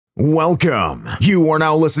Welcome. You are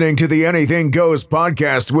now listening to the Anything Goes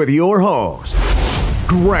podcast with your hosts,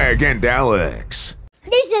 Greg and Alex.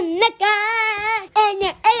 This is Mecca, and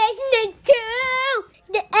you're listening to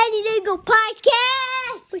the Anything Goes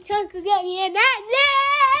podcast. We're talking about it now.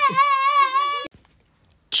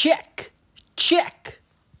 Check.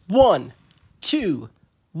 1, 2,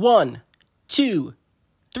 1, 2,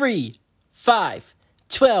 3, 5,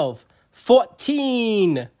 12,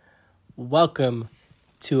 14. Welcome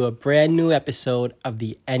to a brand new episode of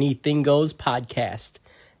the Anything Goes podcast.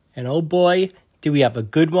 And oh boy, do we have a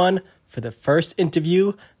good one for the first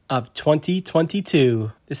interview of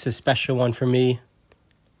 2022. This is a special one for me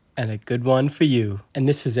and a good one for you. And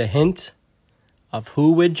this is a hint of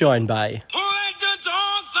who we're joined by. Who let the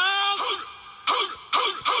dogs out? Who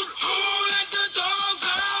let the dogs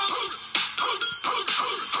out?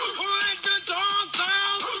 Who let the dogs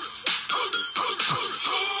out?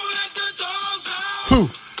 Who let the dogs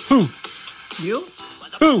out? You?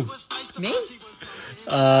 Who? Me?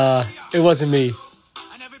 It wasn't me.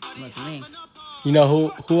 It wasn't me. You know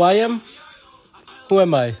who I am? Who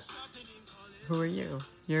am I? Who are you?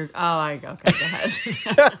 Okay, go ahead.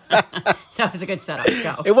 That was a good setup.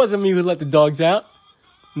 Go. It wasn't me who let the dogs out.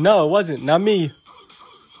 No, it wasn't. Not me.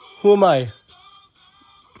 Who am I?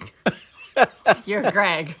 You're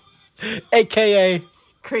Greg. AKA,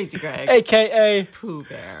 Crazy Greg. AKA, Pooh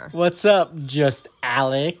Bear. what's up? Just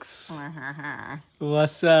Alex.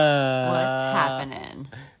 What's up? What's happening?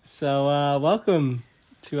 So, welcome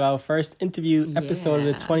to our first interview episode of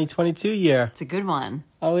the Yeah. 2022 year. It's a good one.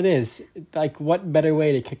 Oh, it is. Like, what better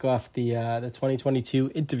way to kick off the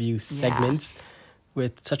 2022 interview segments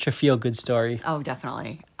with such a feel-good story? Oh,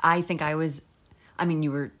 definitely. I think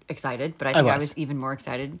you were excited, but I think I was. was even more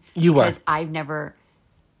excited. You were. Because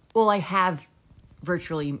I have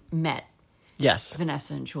virtually met Yes.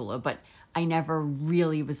 Vanessa and Chula, but I never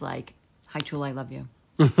really was like, hi, Chula, I love you.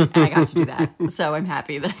 And I got to do that. So I'm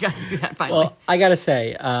happy that I got to do that finally. Well, I gotta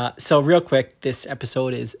say, so real quick, this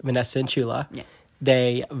episode is Vanessa and Chula. Yes.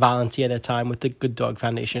 They volunteer their time with the Good Dog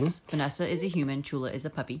Foundation. Vanessa is a human. Chula is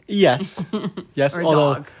a puppy. Yes. Yes. Or a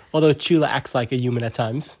although, dog. although Chula acts like a human at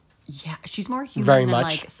times. Yeah, she's more human Very than much.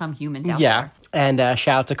 like some humans out Yeah. there. And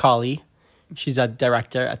shout out to Carly. She's a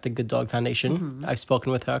director at the Good Dog Foundation. Mm-hmm. I've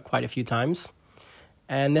spoken with her quite a few times.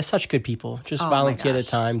 And they're such good people. Just Oh my volunteer their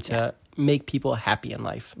gosh. time to make people happy in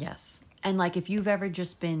life. Yes. And like if you've ever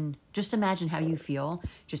just imagine how you feel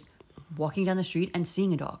just walking down the street and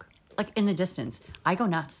seeing a dog. Like in the distance. I go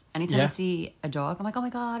nuts. Anytime Yeah. I see a dog, I'm like, oh my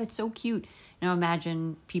God, it's so cute. Now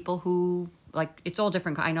imagine people who, like, it's all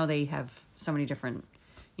different. I know they have so many different,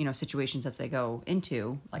 situations that they go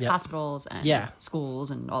into, like Yep. hospitals and Yeah. schools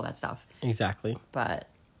and all that stuff. Exactly. But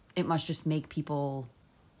it must just make people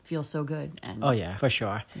feel so good. And Oh, yeah, for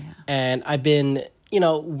sure. Yeah. And I've been,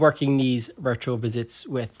 working these virtual visits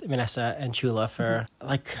with Vanessa and Chula for,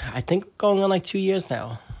 I think going on 2 years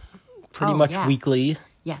now. Pretty Oh, much yeah. weekly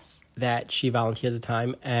Yes. that she volunteers the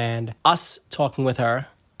time. And us talking with her,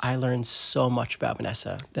 I learned so much about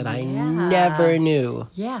Vanessa that I Yeah. never knew.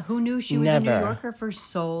 Yeah. Who knew she was a Never. New Yorker for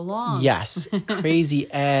so long? Yes, crazy.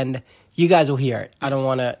 And you guys will hear it. I don't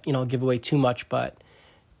want to, give away too much, but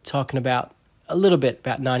talking about a little bit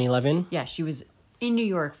about 9/11. Yeah, she was in New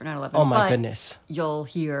York for 9/11. Oh, my but goodness. You'll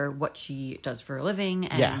hear what she does for a living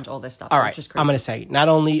and Yeah. all this stuff. All so right, it's just crazy. I'm going to say, not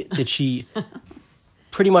only did she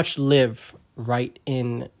pretty much live right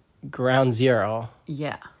in ground zero,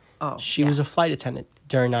 Yeah. Oh, she yeah. was a flight attendant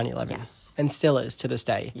during 9/11. Yes. And still is to this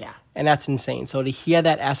day. Yeah. And that's insane. So to hear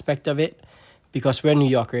that aspect of it, because we're New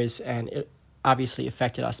Yorkers and it obviously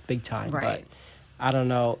affected us big time. Right. But I don't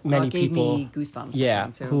know, Well, many it gave people. me goosebumps Yeah.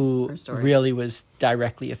 listening to Who her story. really was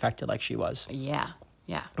directly affected like she was. Yeah.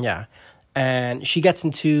 Yeah. Yeah. And she gets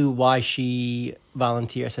into why she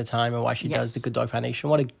volunteers her time and why she does Yes. the Good Dog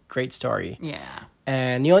Foundation. What a great story. Yeah.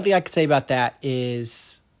 And the only thing I could say about that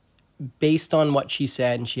is based on what she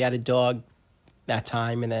said, and she had a dog that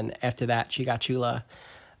time, and then after that she got Chula,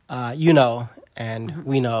 and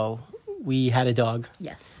we know we had a dog.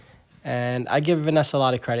 Yes. And I give Vanessa a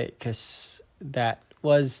lot of credit because that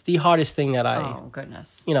was the hardest thing that I, Oh,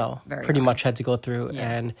 goodness. Very pretty hard. much had to go through. Yeah.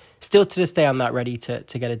 And still to this day, I'm not ready to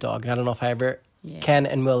get a dog. And I don't know if I ever Yeah. can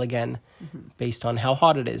and will again based on how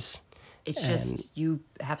hard it is. It's just you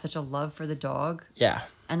have such a love for the dog. Yeah.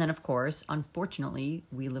 And then, of course, unfortunately,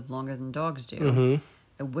 we live longer than dogs do. Mm-hmm.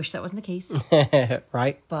 I wish that wasn't the case,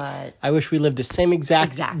 Right? but I wish we lived the same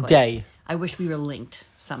exact Exactly. day. I wish we were linked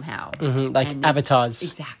somehow. Like And- avatars.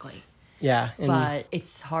 Exactly. Yeah. And But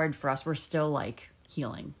it's hard for us. We're still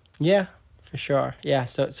healing. yeah, for sure. Yeah.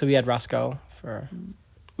 So we had Roscoe for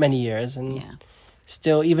many years and Yeah.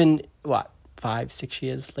 still even 5-6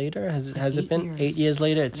 years later. Has it 8 been years. 8 years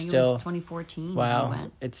later? I It's think still it was 2014. when we wow.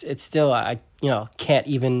 went. It's still I can't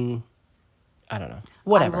even. I don't know.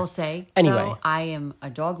 Whatever. I will say, Anyway. though, I am a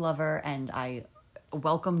dog lover and I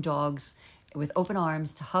welcome dogs with open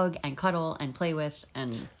arms to hug and cuddle and play with.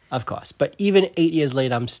 And Of course, but even 8 years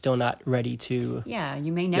later, I'm still not ready to. yeah,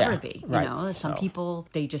 you may never Yeah, be. right. You know, some So- people,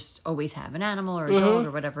 they just always have an animal or a dog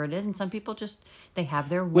or whatever it is. And some people just, they have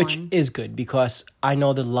their Which one. is good because I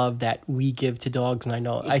know the love that we give to dogs, and I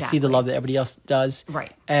know I see the Exactly. love that everybody else does.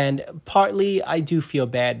 Right. And partly I do feel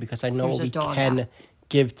bad because I know There's what a we dog can out.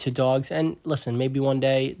 give to dogs. And listen, maybe one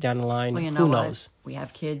day down the line, Well, you know who what? knows? We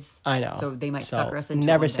have kids. I know. So they might So sucker us into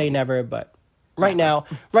never one say day. never, but right now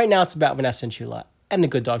it's about Vanessa and Chula and the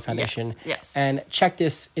Good Dog Foundation. yes. And check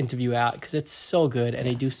this interview out because it's so good and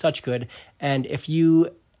they do such good. And if you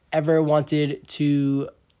ever wanted to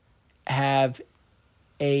have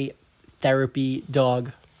a therapy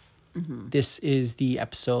dog, this is the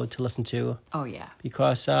episode to listen to Oh, yeah.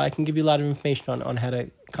 because I can give you a lot of information on how to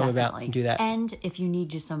come about Definitely. and do that. And if you need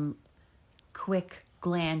just some quick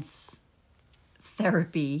glance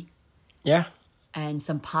therapy Yeah. and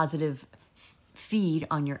some positive feed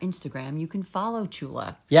on your Instagram, you can follow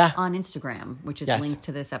Chula Yeah. on Instagram, which is Yes. linked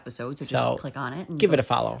to this episode. So So, just click on it and give it a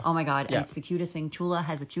follow. Oh my God. Yeah. And it's the cutest thing. Chula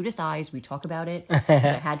has the cutest eyes. We talk about it. 'Cause I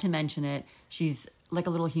had to mention it. She's like a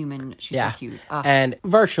little human. She's Yeah. so cute. And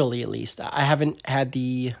virtually, at least, I haven't had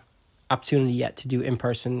the opportunity yet to do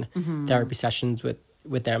in-person Mm-hmm. therapy sessions with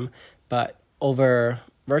them, but over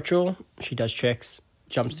virtual, she does tricks,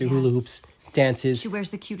 jumps through hula Yes. hoops, dances. She wears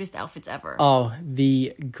the cutest outfits ever. Oh,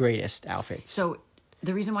 the greatest outfits. So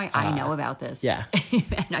the reason why I know about this, yeah.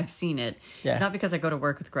 and I've seen it, Yeah. it's not because I go to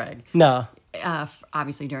work with Greg. No,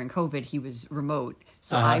 Obviously during COVID he was remote,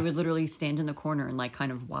 so I would literally stand in the corner and like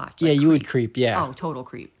kind of watch. yeah, like, you would creep, yeah, Oh, total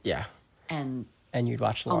creep. yeah, And and you'd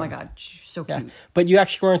watch along. oh my God, so Yeah, cute. but you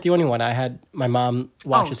actually weren't the only one. I had my mom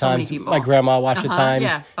watch Oh, the so many times, people. my grandma watch the Uh-huh, times.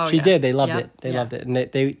 yeah. Oh, she yeah. did. They loved Yep, it. They yeah. loved it, and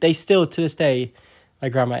they still to this day. My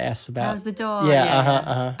grandma asks about How's the dog?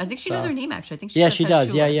 Yeah, I think she knows So- her name actually. I think she Yeah, just she has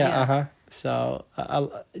does. Chula. Yeah. So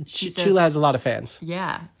She's a- Chula has a lot of fans.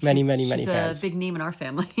 Yeah. Many She's fans. a big name in our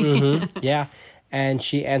family. Yeah, and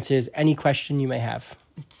she answers any question you may have.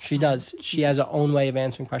 She does. She has her own way of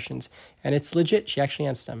answering questions, and it's legit. She actually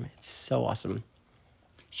answers them. It's so awesome.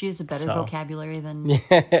 She has a better So- vocabulary than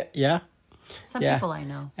Yeah. some Yeah. people I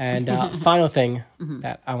know. And final thing Mm-hmm.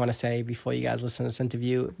 that I want to say before you guys listen to this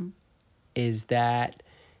interview is that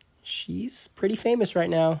she's pretty famous right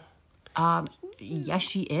now. Yes,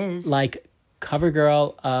 she is. Like cover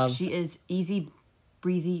girl she is easy,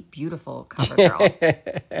 breezy, beautiful cover girl.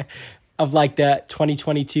 of like the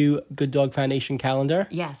 2022 Good Dog Foundation calendar.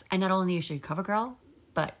 Yes, and not only is she a cover girl,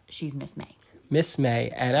 but she's Miss May. Miss May.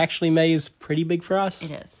 And actually May is pretty big for us.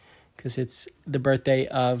 It is. Because it's the birthday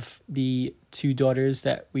of the 2 daughters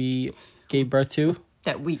that we gave birth to.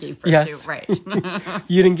 That we gave birth Yes. to, right?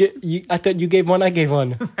 You didn't get. I thought you gave one. I gave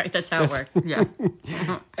one. Right, that's how it worked. Yeah.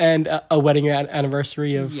 And a wedding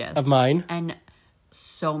anniversary of Yes. of mine. And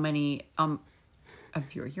so many of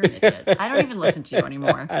you're an idiot. I don't even listen to you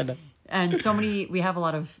anymore. I know. And so many, we have a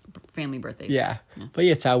lot of family birthdays. Yeah. But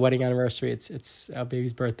yeah, it's our wedding anniversary. It's our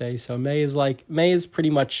baby's birthday. So May is pretty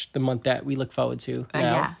much the month that we look forward to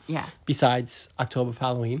now. Yeah, Besides October for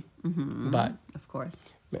Halloween, but of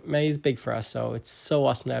course. May is big for us. So it's so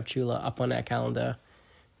awesome to have Chula up on that calendar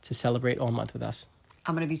to celebrate all month with us.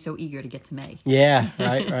 I'm going to be so eager to get to May. Yeah,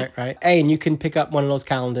 right. Hey, and you can pick up one of those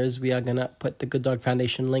calendars. We are going to put the Good Dog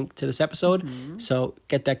Foundation link to this episode. So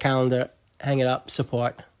get that calendar, hang it up,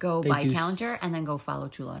 support. Go They buy a do calendar and then go follow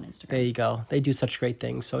Chula on Instagram. There you go. They do such great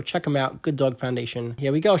things. So check them out. Good Dog Foundation.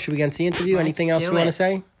 Here we go. Should we get into the interview? Let's Anything else do we want to it.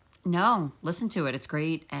 say? No, listen to it. It's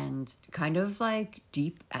great and kind of like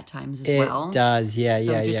deep at times as It well. does. Yeah,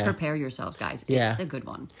 So yeah, just yeah. prepare yourselves, guys. Yeah. It's a good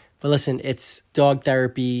one. But listen, it's dog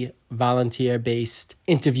therapy, volunteer-based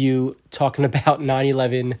interview talking about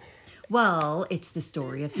 9/11. Well, it's the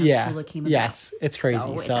story of how Yeah. Chula came about. Yes, it's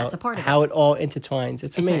crazy. So that's a part of how it. it all intertwines.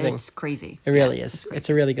 It's amazing. It's crazy. It really is. It's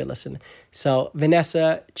a really good listen. So,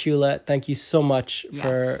 Vanessa, Chula, thank you so much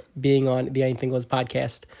for Yes. being on the Anything Goes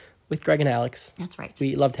podcast with Greg and Alex. That's right.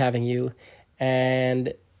 We loved having you.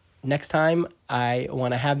 And next time, I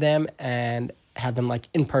want to have them and have them like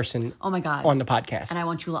in person Oh my God. on the podcast. And I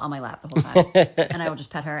want Chula on my lap the whole time. And I will just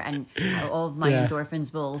pet her and all of my Yeah.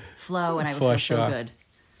 endorphins will flow and I will For feel sure. so good.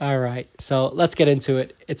 All right. So let's get into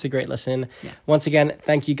it. It's a great listen. Yeah. Once again,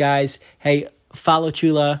 thank you guys. Hey, follow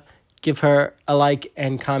Chula, give her a like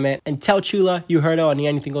and comment, and tell Chula you heard her on the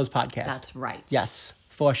Anything Goes podcast. That's right. Yes.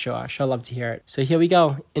 For sure. Sure love to hear it. So here we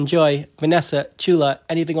go. Enjoy Vanessa Chula,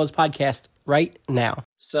 Anything Goes podcast right now.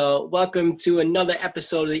 So welcome to another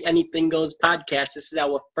episode of the Anything Goes podcast. This is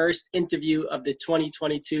our first interview of the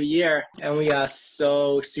 2022 year, and we are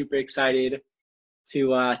so super excited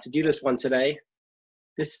to do this one today.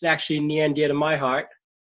 This is actually near and dear to my heart.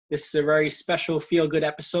 This is a very special feel-good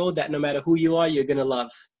episode that no matter who you are, you're going to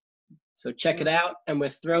love. So check it out, and we're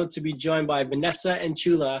thrilled to be joined by Vanessa and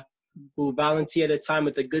Chula, who volunteer their time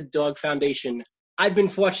with the Good Dog Foundation. I've been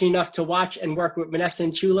fortunate enough to watch and work with Vanessa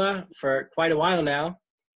and Chula for quite a while now,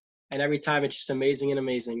 and every time it's just amazing and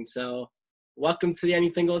amazing. So welcome to the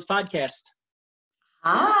Anything Goes podcast.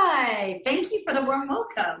 Hi, thank you for the warm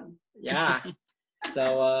welcome. Yeah.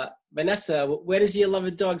 So Vanessa, where does your love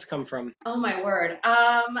of dogs come from? Oh my word.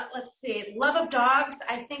 Let's see. Love of dogs.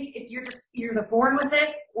 I think you're either born with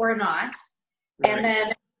it or not. Right. And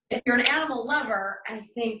then if you're an animal lover, I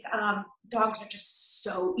think dogs are just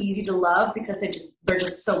so easy to love because they're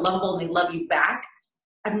just so lovable and they love you back.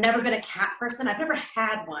 I've never been a cat person. I've never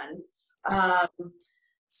had one. But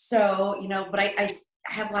I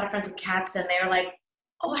have a lot of friends with cats and they're like,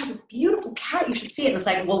 oh, I have a beautiful cat. You should see it. And it's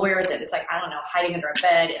like, well, where is it? It's like, I don't know, hiding under a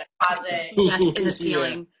bed, in a closet, In the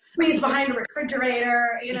ceiling. squeezed behind a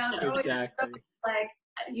refrigerator. They're always Exactly. so, like,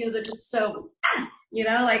 they're just so, I don't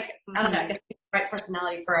know, I guess the right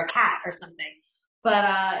personality for a cat or something.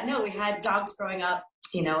 But no, we had dogs growing up.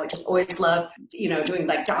 I just always loved, doing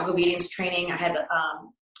like dog obedience training.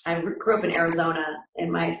 I grew up in Arizona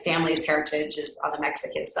and my family's heritage is on the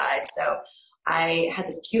Mexican side. So I had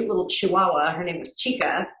this cute little Chihuahua. Her name was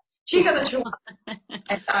Chica the Chihuahua.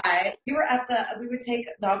 And we would take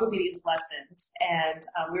dog obedience lessons and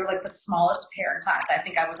we were like the smallest pair in class. I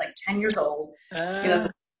think I was like 10 years old,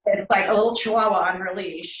 like a little Chihuahua on her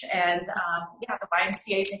leash. And the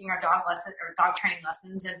YMCA taking our dog training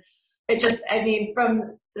lessons. And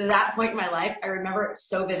from that point in my life, I remember it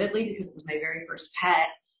so vividly because it was my very first pet.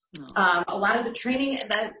 A lot of the training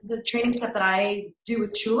stuff that I do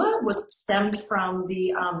with Chula was stemmed from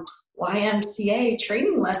the YMCA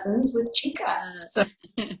training lessons with Chica. So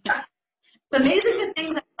it's amazing the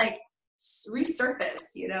things that like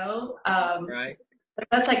resurface, Right.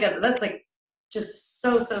 That's just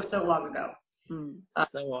so long ago.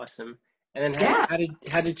 So awesome. And then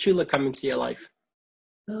how did Chula come into your life?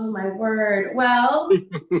 Oh my word. Well,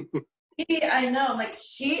 I know, like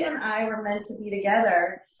she and I were meant to be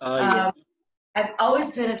together. Oh, yeah. I've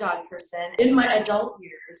always been a dog person. In my adult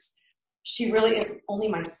years, she really is only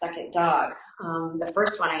my second dog. The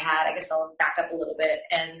first one I had, I guess I'll back up a little bit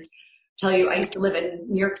and tell you, I used to live in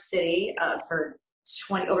New York City for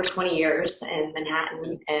over 20 years in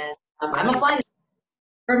Manhattan. And I'm a flight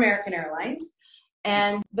for American Airlines.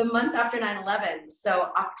 And the month after 9/11,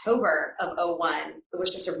 so October of 2001, it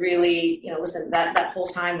was just a really, that whole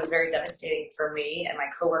time was very devastating for me and my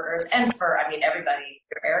coworkers and for, everybody,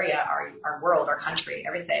 your area, our world, our country,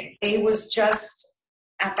 everything. It was just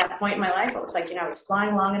at that point in my life, it was like, I was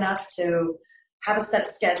flying long enough to have a set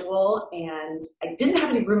schedule and I didn't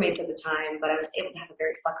have any roommates at the time, but I was able to have a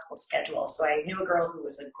very flexible schedule. So I knew a girl who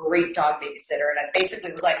was a great dog babysitter and I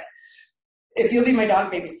basically was like, if you'll be my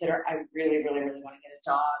dog babysitter, I really, really, really want to get a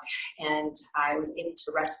dog. And I was able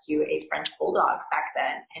to rescue a French bulldog back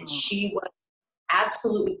then. And she was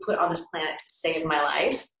absolutely put on this planet to save my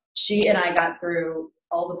life. She and I got through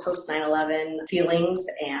all the post 9/11 feelings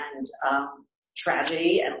and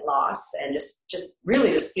tragedy and loss and just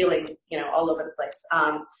feelings, all over the place.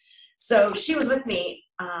 So she was with me.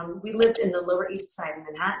 We lived in the Lower East Side of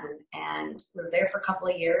Manhattan and we were there for a couple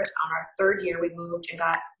of years. On our third year, we moved and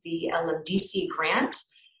got the LMDC grant.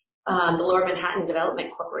 The Lower Manhattan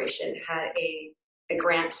Development Corporation had a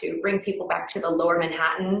grant to bring people back to the Lower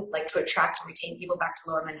Manhattan, like to attract and retain people back to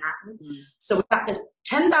Lower Manhattan. So we got this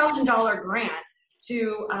 $10,000 grant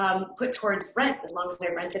to put towards rent as long as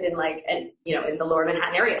I rented in in the Lower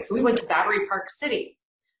Manhattan area. So we went to Battery Park City.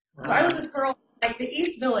 So I was this girl, like the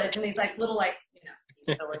East Village and these little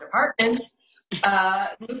East Village apartments,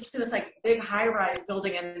 moved to this big high-rise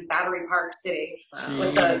building in Battery Park City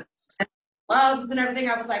with the gloves and everything.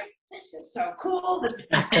 I was like, this is so cool. This is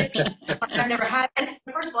I've never had, and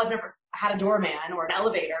first of all, I've never had a doorman or an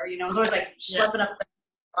elevator. I was always schlepping up,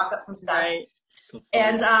 walk up some stuff. Right. So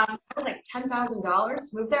And I was like $10,000 to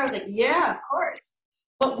move there. I was like, yeah, of course.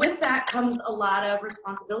 But with that comes a lot of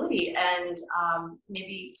responsibility and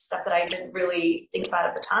maybe stuff that I didn't really think about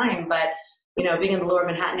at the time. But, being in the Lower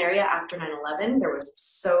Manhattan area after 9/11, there was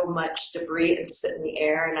so much debris and soot in the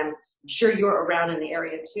air. And I'm sure you're around in the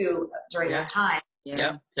area too during that time.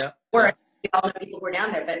 Yeah. Or we all know people who were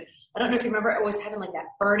down there. But I don't know if you remember always having that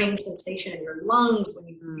burning sensation in your lungs when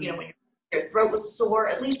when you're your throat was sore.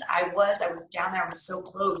 At least I was down there. I was so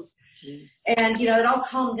close. Jeez. And, you know, it all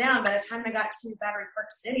calmed down. By the time I got to Battery Park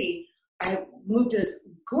City, I moved to this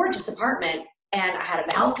gorgeous apartment, and I had a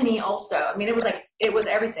balcony also. I mean, it was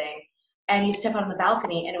everything. And you step out on the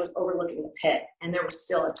balcony, and it was overlooking the pit, and there was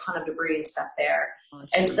still a ton of debris and stuff there. Oh,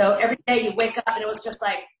 and so every day you wake up, and it was just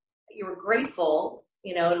like, you were grateful,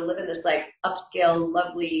 you know, to live in this like upscale,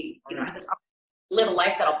 lovely, you know, live a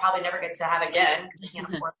life that I'll probably never get to have again because I can't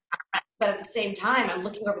afford it. But at the same time, I'm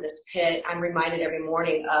looking over this pit. I'm reminded every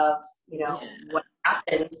morning of, you know, what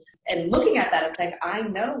happened. And looking at that, it's like, I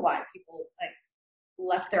know why people like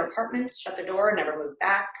left their apartments, shut the door, never moved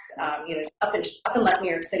back. You know, up and left New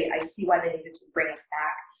York City. I see why they needed to bring us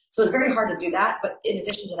back. So it's very hard to do that. But in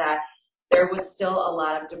addition to that, there was still a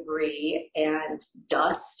lot of debris and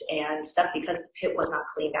dust and stuff because the pit was not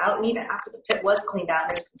cleaned out. And even after the pit was cleaned out,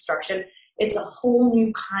 there's construction. It's a whole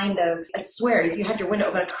new kind of, I swear, if you had your window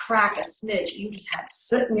open, a crack, a smidge, you just had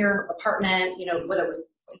soot in your apartment, you know, whether it was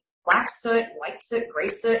black soot, white soot, gray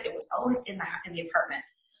soot, it was always in the apartment.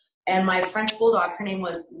 And my French bulldog, her name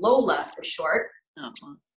was Lola for short.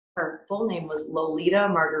 Uh-huh. Her full name was Lolita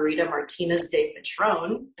Margarita Martinez de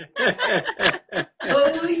Patron.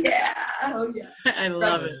 Oh, yeah. Oh, yeah. I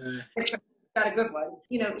love it. Got a good one.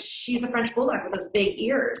 You know, she's a French bulldog with those big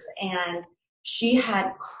ears. And she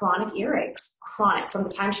had chronic earaches, from the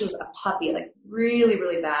time she was a puppy, like really,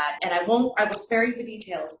 really bad. And I will spare you the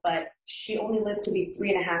details, but she only lived to be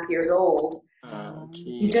 3.5 years old.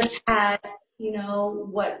 You just had, you know,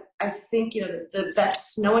 what I think, you know, the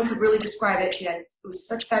vets, no one could really describe it. It was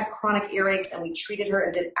such bad chronic earaches, and we treated her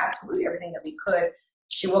and did absolutely everything that we could.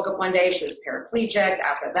 She woke up one day, she was paraplegic.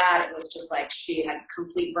 After that, it was just like she had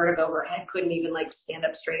complete vertigo. Her head couldn't even like stand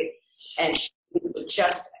up straight. And she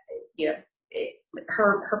just, you know,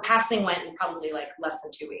 her passing went in probably like less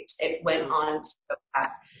than 2 weeks. It went on so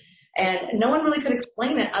fast. And no one really could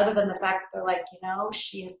explain it other than the fact that they're like, you know,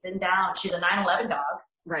 she has been down. She's a 9/11 dog.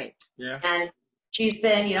 Right. Yeah. And she's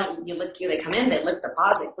been, you know, they come in, they lick their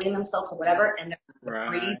paws, they clean themselves or whatever, and they're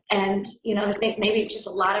breathe. And, you know, they think maybe it's just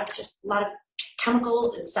a lot of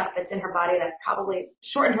chemicals and stuff that's in her body that probably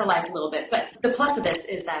shortened her life a little bit. But the plus of this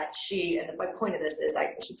is that and the point of this is,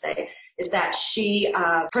 I should say, is that she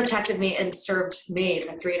protected me and served me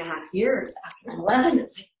for 3.5 years after 9/11.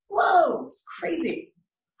 It's like, whoa, it's crazy.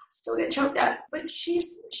 Still get choked up. But she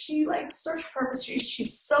like served her purpose.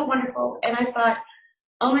 She's so wonderful. And I thought,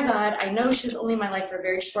 oh my God, I know she's only in my life for a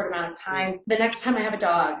very short amount of time. The next time I have a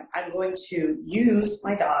dog, I'm going to use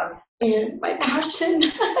my dog and my passion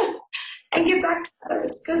and give back to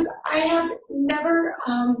others, because I have never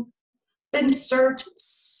been served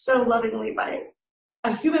so lovingly by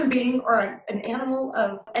a human being or an animal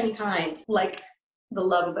of any kind, like the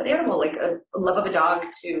love of an animal, like a love of a dog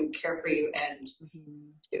to care for you and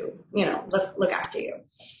to, you know, look after you.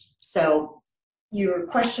 So your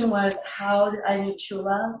question was, how did I meet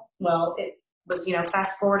Chula? Well, it was, you know,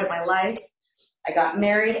 fast forward in my life. I got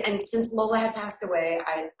married, and since Lola had passed away,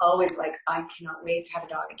 I always like, I cannot wait to have a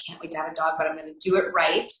dog. I can't wait to have a dog, but I'm going to do it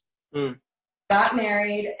right. Got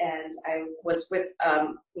married, and I was with,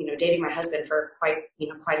 you know, dating my husband for quite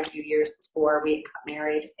a few years before we got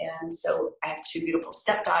married. And so I have 2 beautiful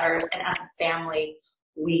stepdaughters, and as a family,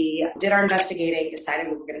 we did our investigating, decided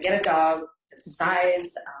we were going to get a dog, the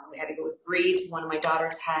size. We had to go with breeds. One of my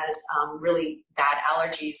daughters has really bad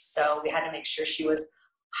allergies, so we had to make sure she was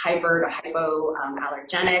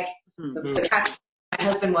hypoallergenic. The catch for my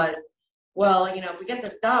husband was, well, you know, if we get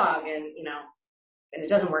this dog and, you know, and it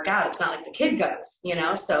doesn't work out, it's not like the kid goes, you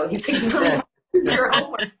know? So he's like, you really have to do your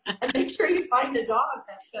homework and make sure you find a dog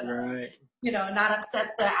that's going to, you know, not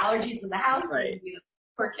upset the allergies in the house and, you know,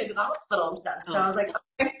 poor kid to the hospital and stuff. So I was like,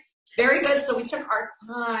 okay, very good. So we took our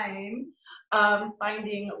time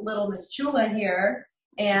finding little Miss Chula here.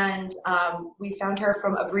 And we found her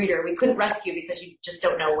from a breeder. We couldn't rescue because you just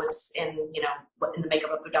don't know what's in, you know, what in the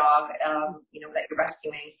makeup of the dog, you know, that you're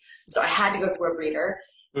rescuing. So I had to go through a breeder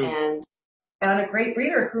and found a great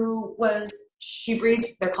breeder she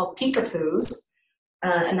breeds, they're called Peekapoos.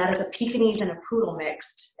 And that is a Pekingese and a poodle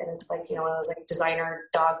mixed. And it's like, you know, one of those like designer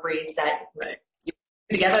dog breeds that you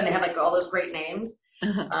put together, and they have like all those great names.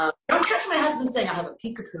 Don't catch my husband saying I have a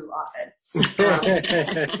Peekapoo often.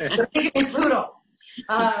 The Pekingese poodle.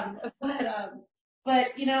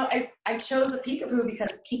 But you know, I chose a Peekapoo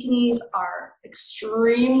because Pekingese are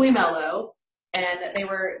extremely mellow, and they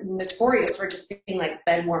were notorious for just being like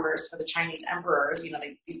bed warmers for the Chinese emperors. You know,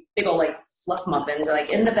 these big old like fluff muffins are like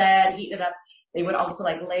in the bed, heating it up. They would also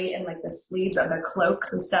like lay in like the sleeves of their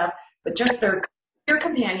cloaks and stuff, but just their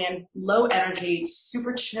companion, low energy,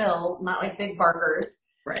 super chill, not like big barkers.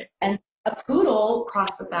 Right. And a poodle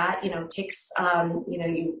crossed with that, takes,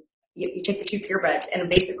 you take the 2 purebreds and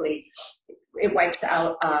basically it wipes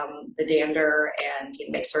out the dander and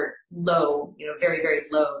makes her low, very, very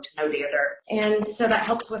low to no dander. And so that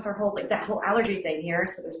helps with her whole, that whole allergy thing here.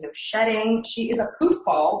 So there's no shedding. She is a poof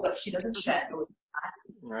ball, but she doesn't shed.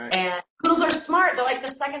 Right. And poodles are smart. They're like the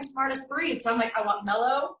second smartest breed. So I'm like, I want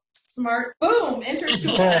mellow, smart, boom, enter She's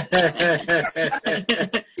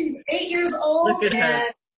 8 years old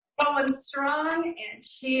and going strong, and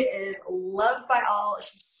she is loved by all.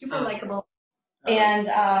 She's super likable.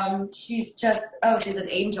 And she's just, she's an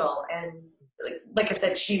angel. And like I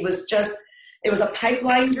said, it was a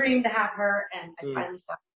pipeline dream to have her, and I finally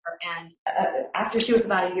found her. And after she was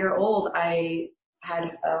about a year old, I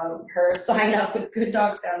had her sign up with Good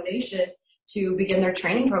Dog Foundation to begin their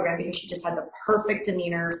training program because she just had the perfect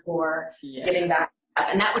demeanor for getting back.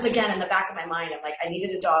 And that was, again, in the back of my mind. I'm like, I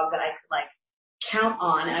needed a dog that I could count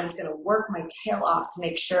on, and I was going to work my tail off to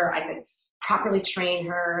make sure I could properly train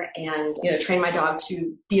her and train my dog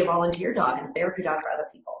to be a volunteer dog and a therapy dog for other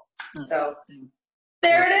people. So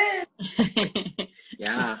there it is.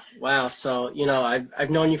 Yeah. Wow. So I've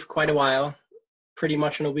known you for quite a while, pretty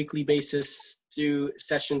much on a weekly basis, do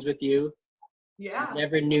sessions with you. Yeah. I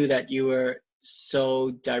never knew that you were so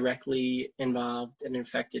directly involved and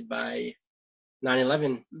infected by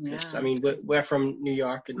 9/11. Yeah. I mean, we're from New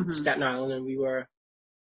York and Staten Island, and we were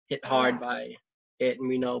hit hard by it, and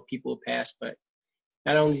we know people passed. But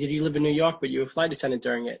not only did you live in New York, but you were a flight attendant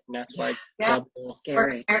during it, and that's double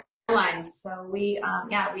scary. Airlines. So we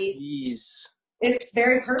Jeez. it's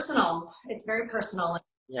very personal. It's very personal.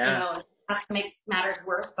 Yeah. Not to make matters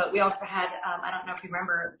worse, but we also had, I don't know if you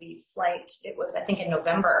remember the flight, it was, I think in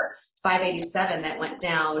November, 587 that went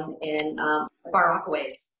down in Far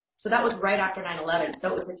Rockaways. So that was right after 9/11. So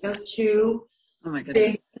it was those 2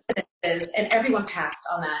 big incidences, and everyone passed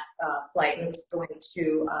on that flight. It was going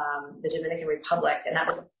to the Dominican Republic, and that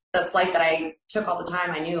was the flight that I took all the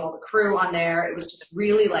time. I knew all the crew on there. It was just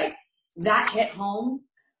really that hit home.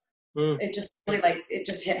 It just really it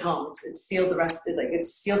just hit home. It sealed the rest, it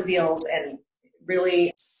sealed the deals and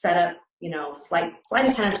really set up, flight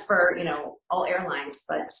attendants for, all airlines,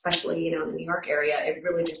 but especially, the New York area. It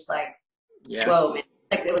really just whoa, man.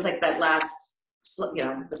 It was that last,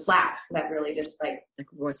 the slap that really just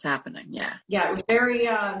what's happening. Yeah. Yeah. It was very,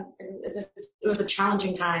 it was a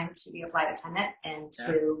challenging time to be a flight attendant and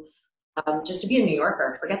to, just to be a New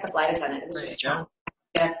Yorker, forget the flight attendant. It was just challenging.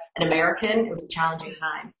 An American, it was a challenging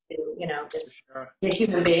time to, just be a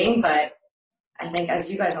human being. But I think,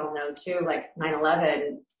 as you guys all know too,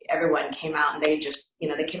 9/11, everyone came out and they just,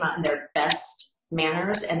 they came out in their best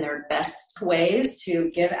manners and their best ways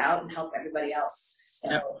to give out and help everybody else. So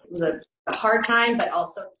it was a hard time, but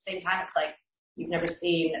also at the same time, it's you've never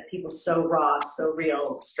seen people so raw, so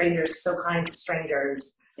real, strangers so kind to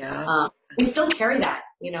strangers. Yeah. We still carry that,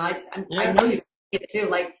 I know you get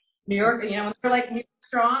too, New York, when they're New York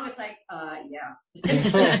strong, it's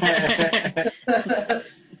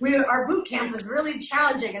our boot camp is really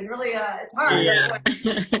challenging and really, it's hard. Yeah.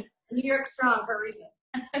 New York strong for a reason.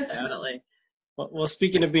 Definitely. Well,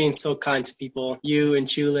 speaking of being so kind to people, you and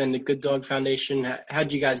Chula and the Good Dog Foundation, how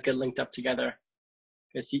did you guys get linked up together?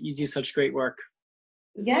 Because you do such great work.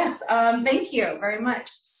 Yes, thank you very much.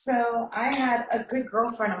 So I had a good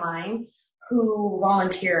girlfriend of mine who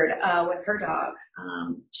volunteered with her dog.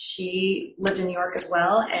 She lived in New York as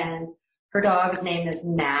well, and her dog's name is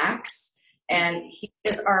Max, and he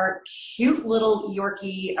is our cute little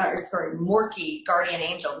Morkie guardian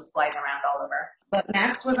angel who flies around all over. But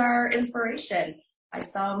Max was our inspiration. I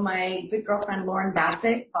saw my good girlfriend Lauren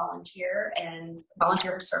Bassett volunteer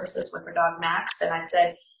her services with her dog Max, and I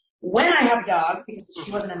said, when I have a dog, because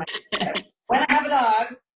she wasn't in my when I have a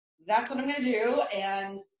dog, that's what I'm going to do,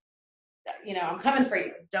 and I'm coming for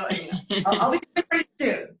you. I'll be coming for you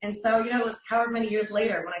soon. And so, it was however many years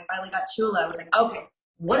later when I finally got Chula, I was like, okay,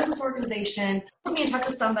 what is this organization? Put me in touch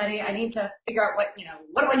with somebody. I need to figure out what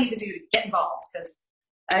do I need to do to get involved? Because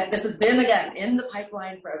this has been, again, in the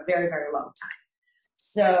pipeline for a very, very long time.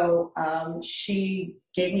 So she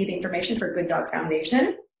gave me the information for Good Dog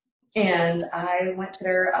Foundation, and I went to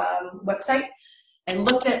their website and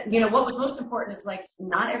looked at, what was most important. It's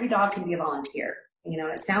not every dog can be a volunteer.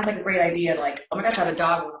 It sounds like a great idea to oh my gosh, I have a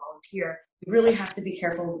dog, I want to volunteer. You really have to be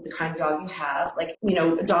careful with the kind of dog you have.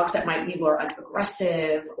 Dogs that might be more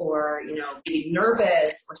aggressive or, maybe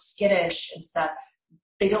nervous or skittish and stuff.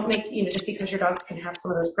 They don't make, just because your dogs can have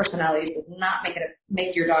some of those personalities does not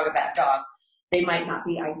make your dog a bad dog. They might not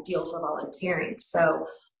be ideal for volunteering. So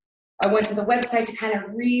I went to the website to kind of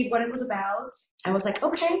read what it was about. I was like,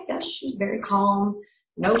 okay, yes, she's very calm,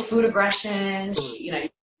 no food aggression. She,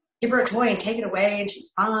 give her a toy and take it away and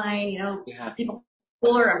she's fine, you know, Yeah. people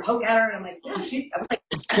pull her and poke at her and I'm like, yeah, I was like,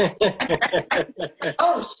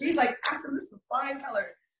 oh, she's like passing this with flying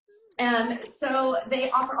colors. And so they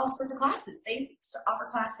offer all sorts of classes. They offer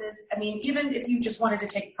classes. I mean, even if you just wanted to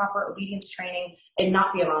take proper obedience training and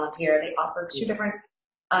not be a volunteer, they offer two different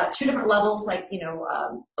levels, like, you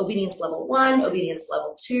know, obedience level 1, obedience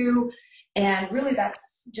level 2. And really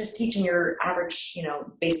that's just teaching your average, you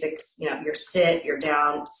know, basics, you know, your sit, your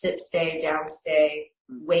down, sit, stay, down, stay,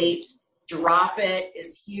 wait, drop it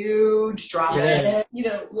is huge, drop it, you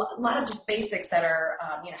know, a lot of just basics that are,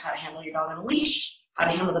 you know, how to handle your dog on a leash, how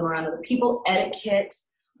to handle them around other people, etiquette,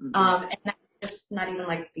 and that's just not even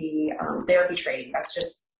like the therapy training. That's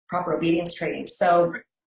just proper obedience training. So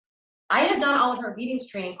I had done all of her obedience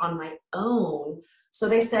training on my own. So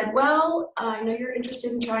they said, well, I know you're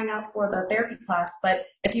interested in trying out for the therapy class, but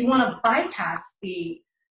if you want to bypass the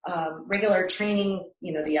regular training,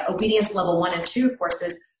 you know, the obedience level 1 and 2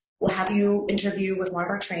 courses, we'll have you interview with one of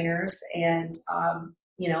our trainers, and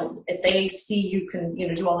you know, if they see you can, you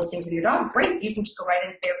know, do all those things with your dog, great. You can just go right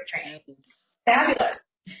into therapy training. Fabulous.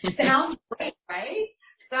 Sounds great, right?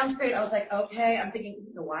 Sounds great. I was like, okay. I'm thinking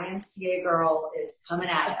the YMCA girl is coming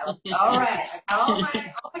at it. All right. I got all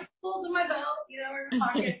my tools in my belt, you know, in my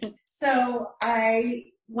pocket. So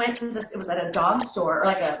I went to this. It was at a dog store, or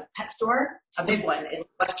like a pet store, a big one in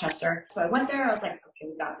Westchester. So I went there. I was like, okay,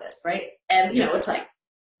 we got this, right? And you know, it's like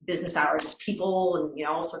business hours, just people and, you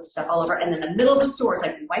know, all sorts of stuff all over. And in the middle of the store, it's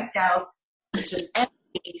like wiped out. It's just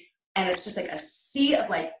empty. And it's just like a sea of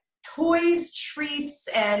like toys, treats,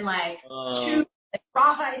 and like chews, like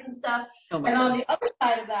rawhides and stuff. And on the other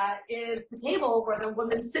side of that is the table where the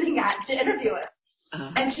woman's sitting at to interview us.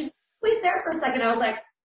 And she's always there for a second. I was like,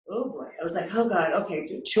 oh boy. I was like, oh God, okay,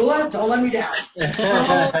 dude, Chula, don't let me down.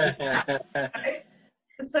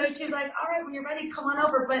 So she's like, all right, when you're ready, come on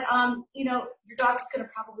over. But, you know, your dog's going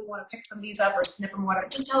to probably want to pick some of these up or snip them or whatever.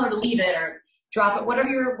 Just tell her to leave it or drop it. Whatever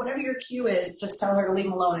your cue is, just tell her to leave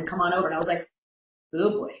them alone and come on over. And I was like,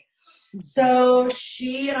 oh boy. So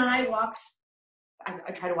she and I walked.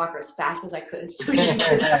 I tried to walk her as fast as I could. So she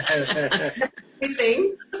did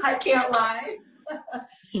things. I can't lie.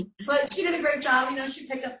 But she did a great job. You know, she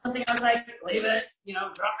picked up something. I was like, leave it. You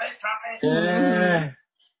know, drop it.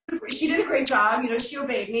 She did a great job. You know, she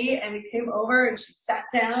obeyed me, and we came over and she sat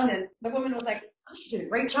down, and the woman was like, oh, she did a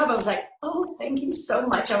great job. I was like, oh, thank you so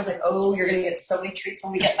much. I was like, oh, you're going to get so many treats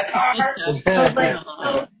when we get in the car. I was like,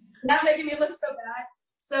 oh, not making me look so bad.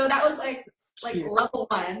 So that was like level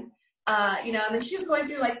 1. You know, and then she was going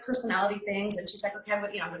through like personality things, and she's like, okay, I'm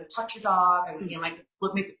going to touch your dog. I'm, you know, like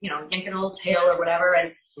look me, you know, yanking a little tail or whatever.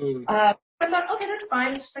 And I thought, okay, that's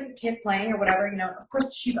fine. It's just like a kid playing or whatever. You know, of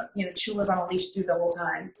course she's, you know, Chula's on a leash through the whole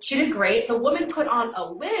time. She did great. The woman put on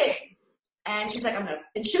a wig, and she's like, and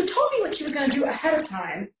she told me what she was going to do ahead of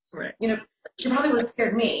time. Right. You know, she probably would have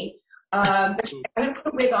scared me. But I'm going to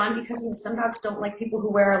put a wig on because, you know, some dogs don't like people who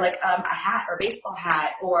wear like a hat or baseball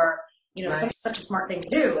hat or, you know, such a smart thing to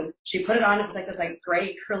do. And she put it on. It was like this like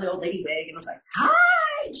gray curly old lady wig, and was like,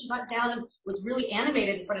 hi. And she got down and was really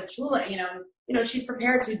animated in front of Chula. You know, she's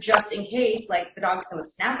prepared to, just in case like the dog's going to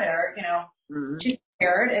snap at her. You know, she's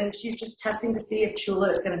prepared, and she's just testing to see if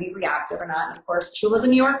Chula is going to be reactive or not. And of course, Chula's a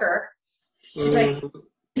New Yorker. She's like,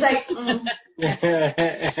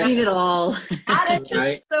 seen it all.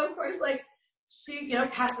 Right. So of course, like she, you know,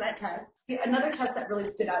 passed that test. Another test that really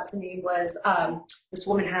stood out to me was this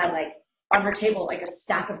woman had like on her table like a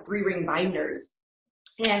stack of 3-ring binders,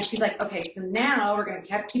 and she's like, okay, so now we're gonna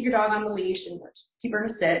keep your dog on the leash and keep her in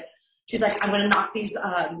a sit. She's like, I'm gonna knock these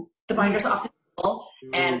the binders off the table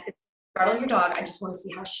and startle your dog. I just want to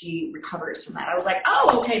see how she recovers from that. I was like,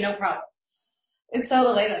 oh, okay, no problem. And so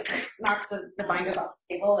the lady knocks the binders off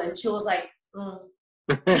the table, and she was like,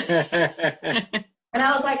 And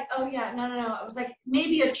I was like, oh yeah, no. I was like,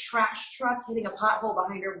 maybe a trash truck hitting a pothole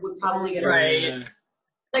behind her would probably get her. Right.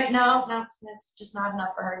 Like, no, that's just not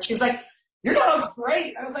enough for her. And she was like, your dog's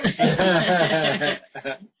great. I was like,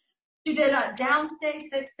 she did a down stay,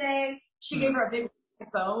 sit stay. She gave her a big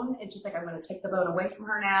bone, and she's like, I'm going to take the bone away from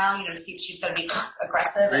her now, you know, to see if she's going to be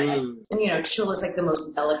aggressive. And you know, Chula's like the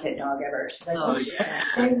most delicate dog ever. She's like, oh yeah,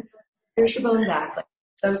 here's your bone back. Like,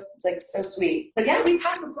 so it's like so sweet. But yeah, we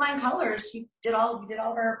passed the flying colors. We did all of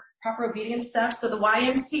our proper obedience stuff. So the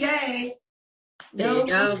YMCA, there you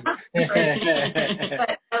go. But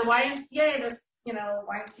the YMCA, this, you know,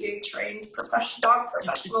 YMCA trained dog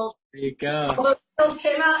professional. There you go. All those girls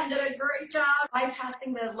came out and did a great job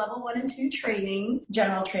bypassing the level 1 and 2 training,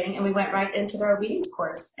 general training, and we went right into their obedience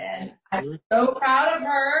course. And I'm so proud of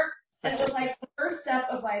her. And it was like the first step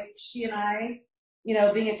of like she and I, you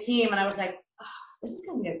know, being a team. And I was like, oh,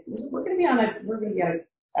 we're gonna be on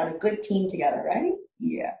a good team together, right?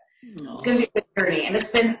 Yeah. It's gonna be a good journey, and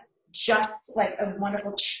it's been just like a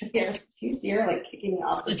wonderful journey. You see her like kicking me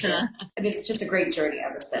off the chair. I mean, it's just a great journey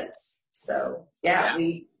ever since. So yeah,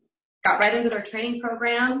 we got right into their training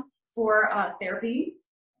program for therapy,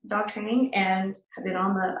 dog training, and have been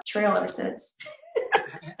on the trail ever since.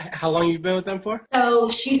 How long you been with them for? So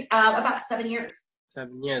she's about 7 years.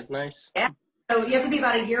 7 years, nice. Yeah. So you have to be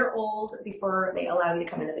about a year old before they allow you to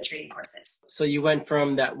come into the training courses. So you went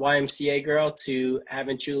from that YMCA girl to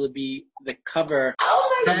having Chula be the cover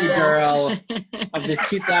my girl of the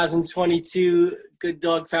 2022 Good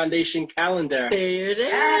Dog Foundation calendar. There it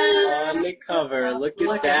is. On the cover. Look at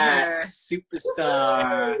Look that. at her.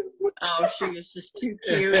 Superstar. Oh, she is just too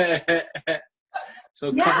cute.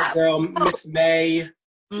 So cover girl, Miss May.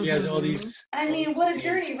 She has all these. I mean, what a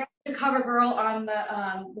journey, right? The cover girl on the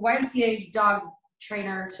YMCA dog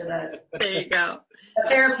trainer to There you go. the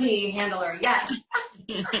therapy handler. Yes.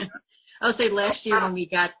 I'll say last year when we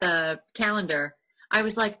got the calendar, I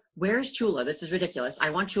was like, where's Chula? This is ridiculous.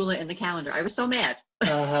 I want Chula in the calendar. I was so mad.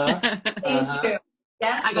 Thank you.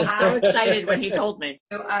 Yes. I got so excited when he told me.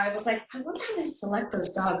 I was like, I wonder how they select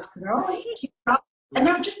those dogs because they're all like cute dogs. And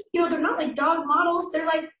they're just, they're not like dog models. They're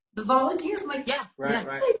like the volunteers. I'm like, Yeah.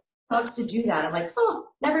 Right. dogs to do that. I'm like, oh,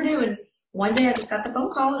 never knew. And one day I just got the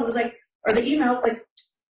phone call and it was like, or the email, like,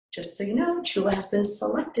 just so you know, Chula has been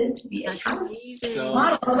selected to be a So-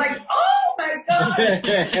 model. I was like, oh my God.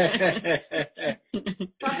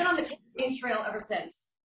 So I've been on the campaign trail ever since.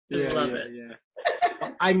 Love it. Yeah.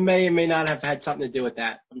 I may or may not have had something to do with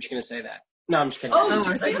that. I'm just going to say that. No, I'm just kidding. Oh,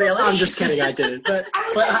 I was like, really? I'm just kidding. I didn't. But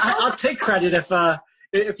I'll take credit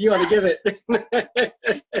if you want to give it.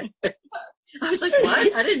 I was like,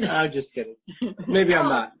 what? I didn't know. I'm just kidding. Maybe I'm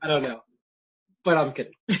not. I don't know. But I'm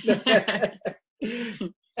kidding.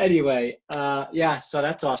 Anyway, so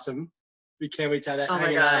that's awesome. We can't wait to have that Oh my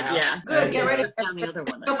hanging out God, our house. yeah. Good, get ready. Found the other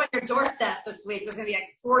one. Open your doorstep this week. There's going to be like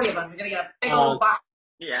 40 of them. You're going to get a big old box.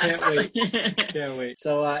 Yeah. Can't wait.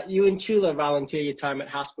 So you and Chula volunteer your time at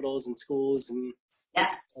hospitals and schools and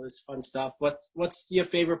Yes. all this fun stuff. What's your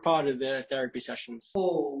favorite part of the therapy sessions?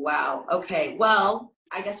 Oh, wow. Okay. Well,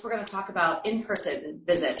 I guess we're going to talk about in-person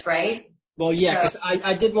visits, right? Well, yeah, 'cause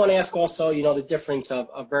I did want to ask also, the difference of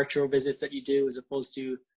virtual visits that you do as opposed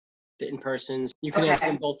to the in-persons. You can ask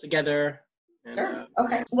them both together. And, Sure.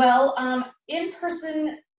 Okay. Well,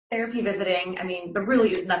 in-person therapy visiting, I mean, there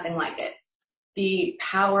really is nothing like it. The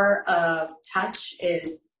power of touch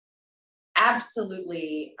is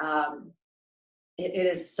absolutely, it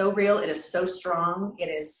is so real. It is so strong. It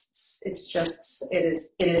is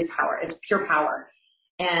power. It's pure power.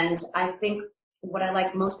 And I think what I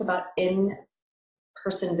like most about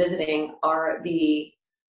in-person visiting are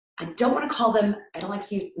I don't want to call them, I don't like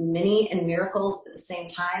to use mini and miracles at the same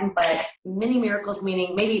time, but mini miracles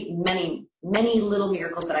meaning maybe many, many little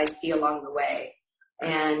miracles that I see along the way.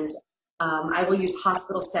 And I will use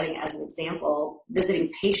hospital setting as an example,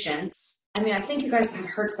 visiting patients. I mean, I think you guys have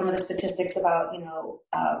heard some of the statistics about,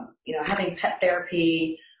 having pet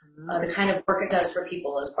therapy, the kind of work it does for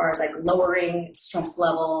people as far as like lowering stress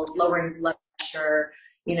levels, lowering blood pressure,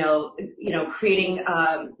 creating,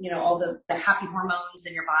 all the happy hormones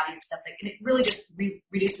in your body and stuff. And it really just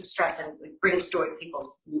reduces stress and brings joy to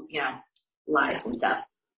people's, lives and stuff.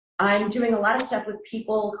 I'm doing a lot of stuff with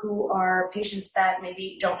people who are patients that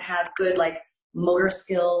maybe don't have good like motor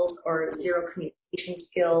skills or zero communication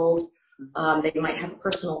skills. They might have a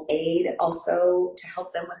personal aid also to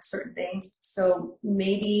help them with certain things. So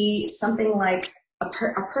maybe something like a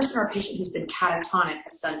person or a patient who's been catatonic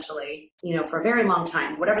essentially, for a very long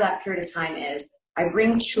time, whatever that period of time is, I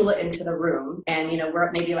bring Chula into the room and,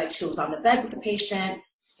 we're maybe like Chula's on the bed with the patient.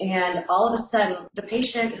 And all of a sudden, the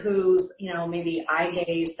patient who's, maybe eye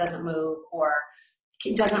gaze doesn't move or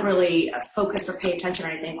doesn't really focus or pay attention or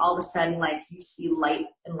anything, all of a sudden, like you see light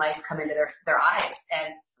and life come into their eyes.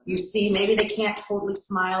 And you see maybe they can't totally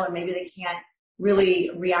smile or maybe they can't really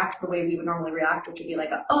react the way we would normally react, which would be like,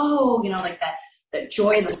 like that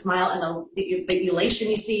joy and the smile and the elation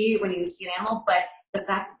you see when you see an animal. But the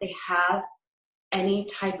fact that they have any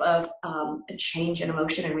type of a change in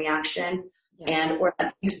emotion and reaction, or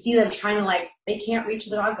you see them trying to they can't reach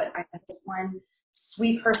the dog, but I had this one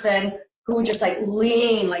sweet person who would just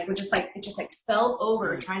lean, would just it just fell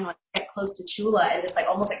over trying to get close to Chula and just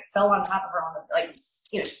almost fell on top of her on the,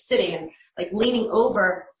 sitting and leaning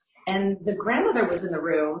over. And the grandmother was in the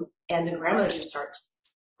room and the grandmother just starts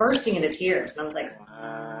bursting into tears. And I was like,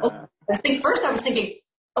 first I was thinking,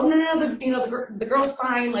 oh no, the girl's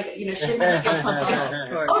fine. She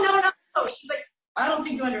oh no. She's like, I don't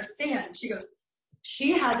think you understand. She goes,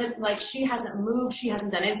 she hasn't moved. She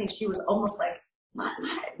hasn't done anything. She was almost like,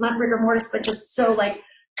 not rigor mortis, but just so like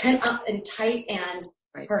pent up and tight. And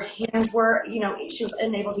her hands were, she was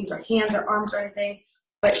unable to use her hands or arms or anything,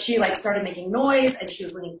 but she like started making noise and she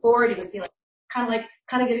was leaning forward. You could see like kind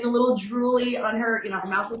of getting a little drooly on her, her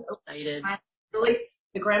mouth was open. Really,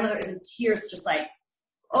 the grandmother is in tears, just like,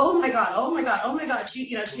 oh my God, oh my God, oh my God.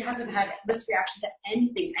 She hasn't had this reaction to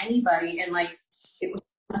anything, anybody. And like, it was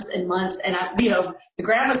months and months. And the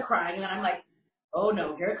grandma's crying and I'm like, oh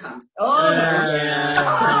no, here it comes. Oh no.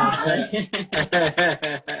 Like,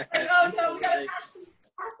 oh no, we gotta pass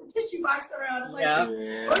the tissue box around. I'm like,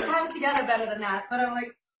 we always have it together better than that. But I'm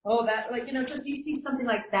like, oh, that, like, just you see something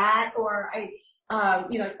like that, or like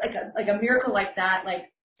a miracle like that, like,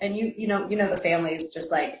 and the family is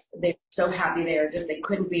just like, they're so happy. They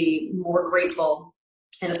couldn't be more grateful.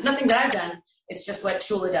 And it's nothing that I've done. It's just what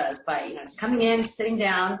Chula does by, just coming in, sitting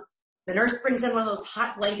down. The nurse brings in one of those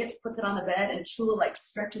hot blankets, puts it on the bed, and Chula like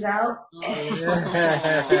stretches out. And she goes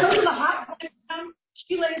to the hot blanket,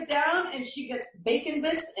 she lays down and she gets bacon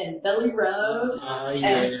bits and belly rubs.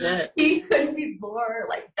 And she couldn't be more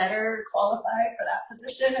like better qualified for that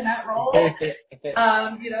position and that role.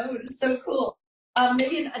 It was so cool.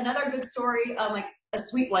 Maybe another good story, like a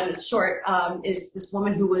sweet one, it's short, is this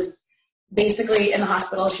woman who was basically in the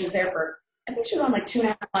hospital. She was there for, I think she was on like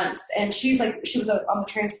 2.5 months, and she was on the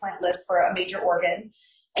transplant list for a major organ.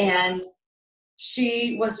 And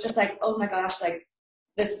she was just like, oh my gosh, like,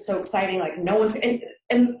 this is so exciting. Like, no one's,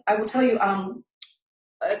 and I will tell you,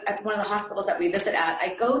 at one of the hospitals that we visit at,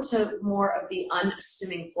 I go to more of the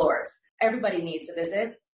unassuming floors. Everybody needs a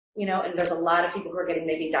visit, and there's a lot of people who are getting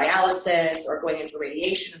maybe dialysis or going into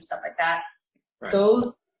radiation and stuff like that. Right.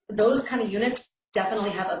 Those kind of units definitely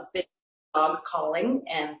have a big dog calling,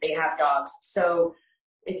 and they have dogs. So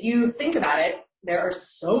if you think about it, there are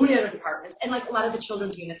so many other departments, and like a lot of the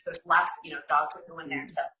children's units, there's lots, dogs that go in there and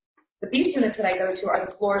stuff. But these units that I go to are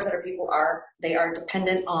the floors that they are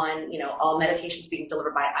dependent on, all medications being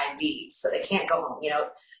delivered by IV. So they can't go home,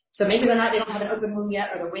 So maybe they don't have an open wound yet,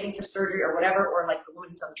 or they're waiting for surgery or whatever, or like the woman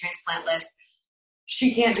who's on the transplant list,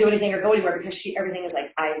 she can't do anything or go anywhere because everything is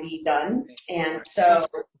like IV done. And so,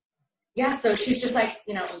 so she's just like,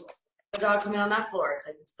 the dog coming on that floor. It's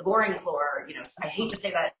like, it's the boring floor, so I hate to say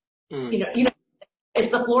that, it's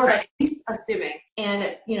the floor that's least assuming.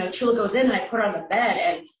 And, Chula goes in and I put her on the bed,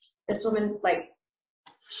 and this woman, like,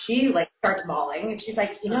 she like starts bawling, and she's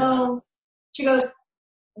like, she goes,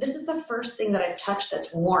 this is the first thing that I've touched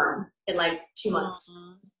that's warm in like 2 months.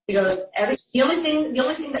 She goes, the only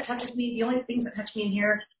thing that touches me, the only things that touch me in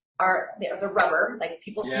here are the rubber, like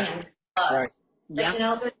people's hands, gloves. Right.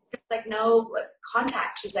 Like, there's like no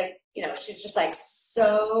contact. She's like, she's just like,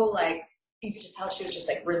 so like, you could just tell she was just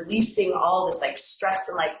like releasing all this like stress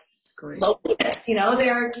and like loneliness,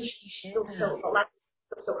 they're just, she feels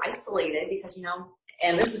so isolated because,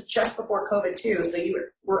 and this is just before COVID too. So you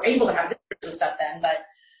were able to have visitors and stuff then, but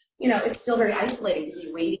it's still very isolating to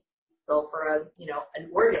be waiting for an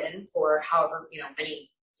organ for however,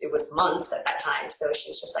 many, it was months at that time. So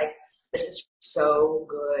she's just like, this is so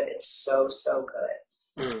good. It's so, so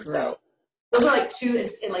good. Mm-hmm. So those are like two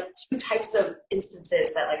types of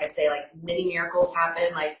instances that, like I say, like mini miracles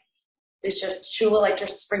happen. Like it's just Chula, like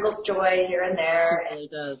just sprinkles joy here and there. It really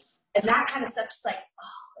does. And that kind of stuff, just like,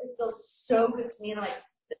 oh, it feels so good to me. And I'm like,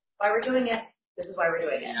 this is why we're doing it. This is why we're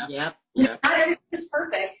doing it. Yep. Not everything is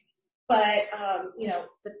perfect, but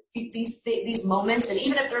these moments, and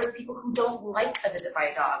even if there's people who don't like a visit by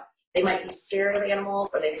a dog, they might be scared of animals,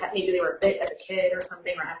 or maybe they were bit as a kid or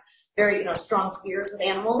something, or have very strong fears with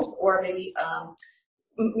animals, or maybe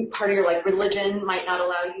part of your like religion might not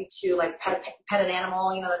allow you to like pet an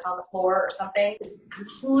animal that's on the floor or something. It's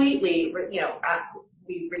completely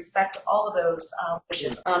we respect all of those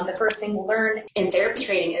wishes. The first thing we'll learn in therapy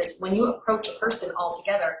training is when you approach a person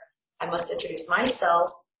altogether, I must introduce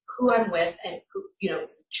myself, who I'm with, and who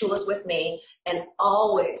Chula's with me, and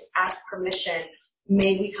always ask permission.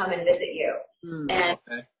 May we come and visit you? And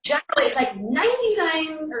generally it's like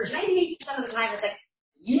 99 or 98% of the time it's like,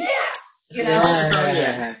 yes,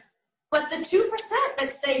 Yeah. But the 2%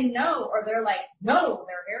 that say no, or they're like, no,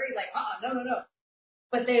 they're very like, no.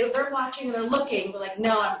 But they're watching and they're looking, they're like,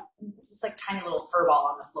 no, this is like tiny little fur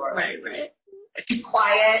ball on the floor. Right. She's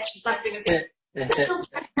quiet, she's not doing anything. They're still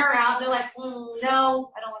checking her out. They're like,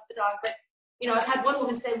 no, I don't want the dog. But, I've had one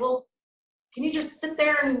woman say, well, can you just sit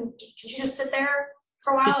there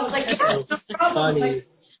for a while? I was like, yes, no problem. Like,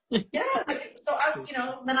 yeah. So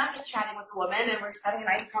then I'm just chatting with the woman, and we're just having a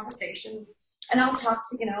nice conversation. And I'll talk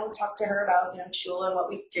to her about, Chula and what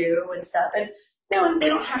we do and stuff. And, and they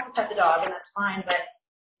don't have to pet the dog, and that's fine. But,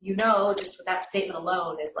 you know, just with that statement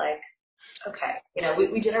alone is like, okay, you know,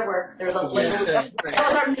 we did our work. There was a little, Right. that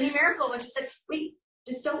was our mini miracle when she said, wait,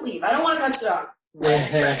 just don't leave. I don't want to touch the dog.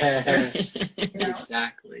 You know?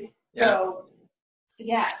 Exactly. Yeah. So,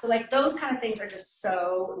 yeah, so like those kind of things are just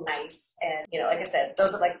so nice. And, you know, like I said,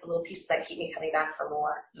 those are like the little pieces that keep me coming back for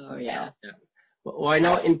more. Oh yeah. Well, I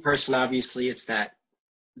know in person, obviously, it's that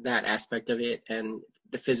aspect of it and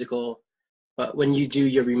the physical. But when you do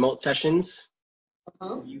your remote sessions,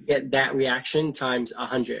 you get that reaction times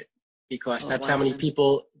 100 because that's how many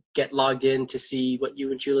people get logged in to see what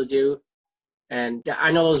you and Chula do. And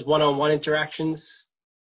I know those one-on-one interactions,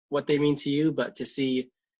 what they mean to you, but to see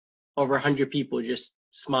over 100 people just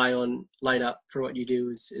smile and light up for what you do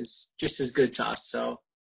is just as good to us. So,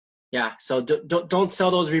 yeah. So don't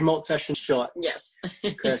sell those remote sessions short Yes.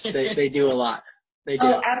 because they do a lot. They do.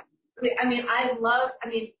 Oh, absolutely. I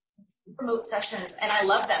mean, remote sessions, and I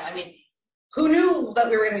love them. I mean, who knew that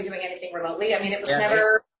we were going to be doing anything remotely? I mean, it was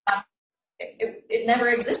never, it never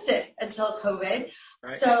existed until COVID.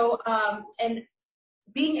 Right. So, and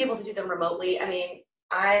being able to do them remotely, I mean,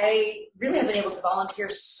 I really have been able to volunteer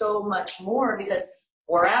so much more because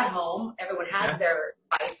we're at home, everyone has their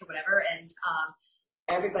device or whatever, and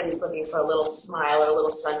everybody's looking for a little smile or a little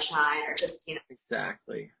sunshine or just, you know,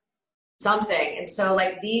 exactly something. And so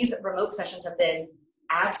like these remote sessions have been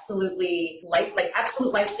absolutely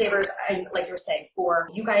absolute lifesavers, like you were saying, for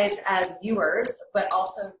you guys as viewers, but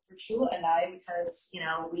also for Chula and I, because, you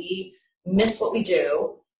know, we miss what we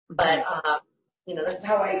do, but you know, this is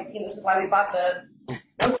why we bought the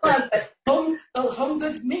home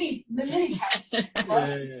goods mini pack,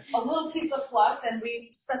 a little piece of fluff, and we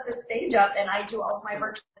set the stage up, and I do all of my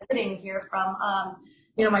virtual visiting here from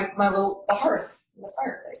you know, my little hearth, the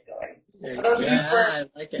fireplace going. So for those of you who are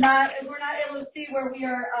not able to see where we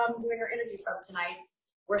are doing our interview from tonight,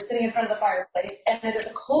 we're sitting in front of the fireplace, and it is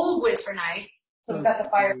a cold winter night, so we've got the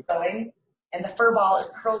fire going, and the fur ball is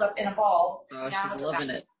curled up in a ball. Oh, she's loving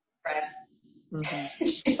it.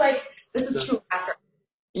 She's like, this is true after.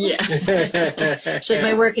 Yeah. She's like,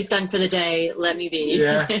 my work is done for the day. Let me be.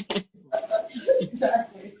 Yeah.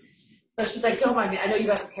 Exactly. So she's like, don't mind me. I know you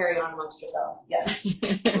guys are carrying on amongst yourselves. Yes.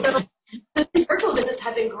 So these virtual visits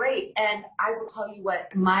have been great. And I will tell you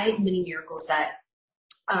what, my mini miracles that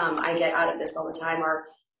I get out of this all the time are,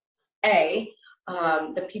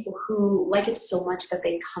 the people who like it so much that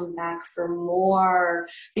they come back for more.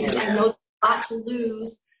 Because I know a lot to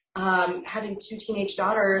lose. Having two teenage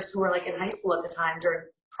daughters who were like in high school at the time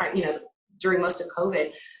during most of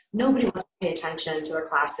COVID, nobody wants to pay attention to their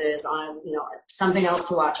classes on, you know, something else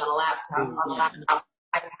to watch on a laptop,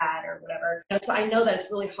 iPad or whatever. And so I know that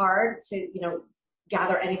it's really hard to, you know,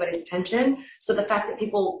 gather anybody's attention. So the fact that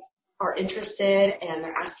people are interested and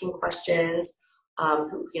they're asking questions,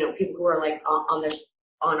 you know, people who are like on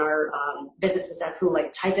our visits and stuff who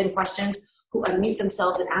like type in questions, who unmute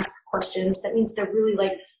themselves and ask questions, that means they're really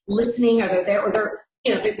like listening, or they're there, or they're,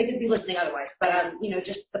 you know, they could be listening otherwise, but you know,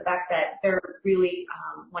 just the fact that they're really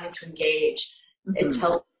wanting to engage, it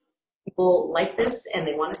tells people like this and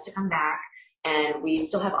they want us to come back, and we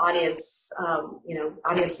still have audience, you know,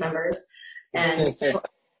 audience members, and so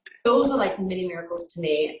those are like mini miracles to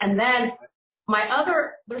me. And then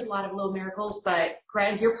there's a lot of little miracles, but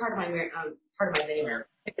Greg, you're part of my mini miracle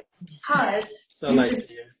because so nice to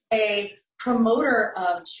you. A promoter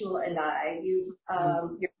of Chula and I. You're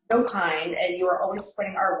so kind, and you are always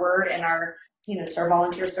spreading our word and our, you know, just our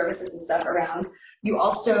volunteer services and stuff around. You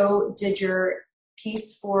also did your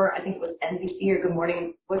piece for, I think it was NBC or Good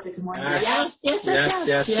Morning. Was it Good Morning? Yes.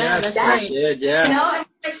 That's right. Did, yeah. You know,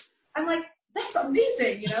 I'm like, that's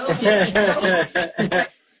amazing. You know,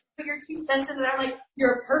 put your 2 cents into that. I'm like,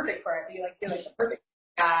 you're perfect for it. You're like the perfect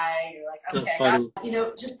guy. You're like, okay, you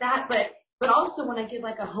know, just that, but also when I give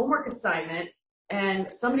like a homework assignment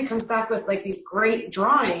and somebody comes back with like these great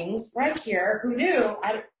drawings right here, who knew?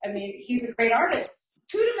 I mean, he's a great artist,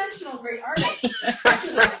 2-dimensional great artist.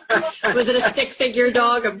 Was it a stick figure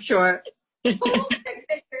dog? I'm sure. Full stick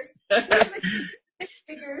figures. Like stick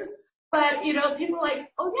figures. But, you know, people are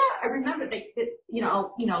like, oh yeah, I remember you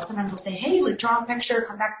know, sometimes they'll say, hey, let's draw a picture,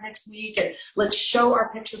 come back next week, and let's show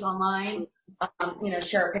our pictures online, you know,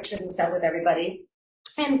 share our pictures and stuff with everybody.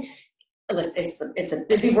 And it's a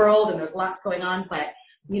busy world and there's lots going on, but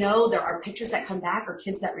you know, there are pictures that come back or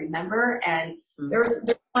kids that remember, and there's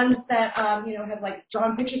ones that you know, have like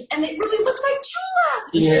drawn pictures and it really looks like Chula.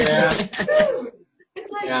 Yeah.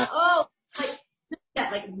 It's like oh,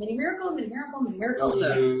 like mini miracle.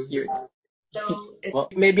 So well,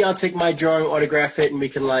 maybe I'll take my drawing, autograph it, and we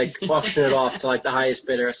can like auction it off to like the highest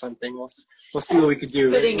bidder or something. We'll see what we could do.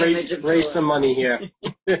 Raise some money here.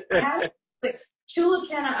 Chula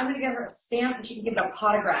can, I'm going to give her a stamp and she can give it a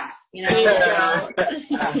potograph, you know? Yeah. I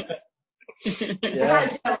gotta do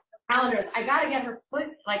that with calendars. I gotta get her foot,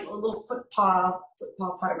 like a little foot paw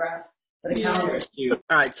potograph for the calendars. Cute.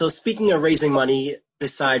 All right. So speaking of raising money,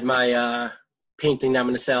 beside my painting that I'm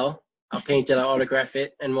going to sell, I'll paint it, I'll autograph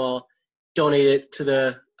it, and we'll donate it to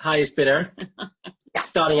the highest bidder,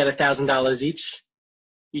 starting at $1,000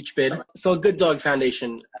 each bid. So Good Dog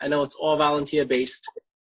Foundation, I know it's all volunteer based.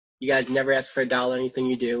 You guys never ask for $1 anything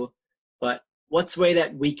you do, but what's a way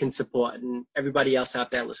that we can support and everybody else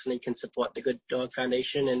out there listening can support the Good Dog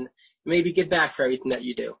Foundation and maybe give back for everything that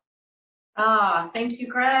you do? Thank you,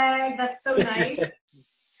 Greg. That's so nice.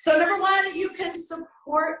 So number one, you can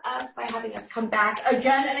support us by having us come back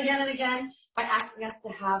again and again and again by asking us to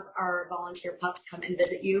have our volunteer pups come and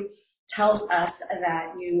visit you. Tells us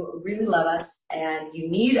that you really love us and you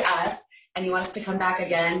need us and you want us to come back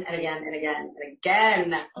again and again and again and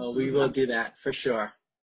again. Oh, we will do that for sure.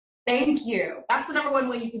 Thank you. That's the number one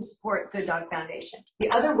way you can support Good Dog Foundation. The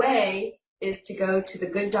other way is to go to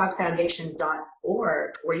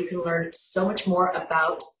thegooddogfoundation.org, where you can learn so much more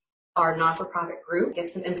about our not-for-profit group, get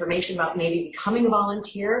some information about maybe becoming a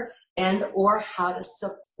volunteer and or how to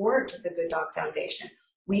support the Good Dog Foundation.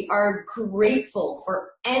 We are grateful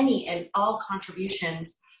for any and all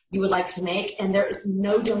contributions you would like to make, and there is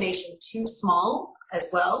no donation too small as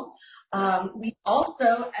well. We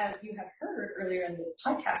also, as you have heard earlier in the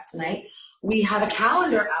podcast tonight, we have a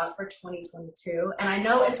calendar out for 2022, and I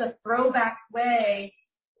know it's a throwback way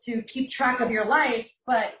to keep track of your life,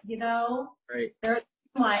 but you know, Right. there's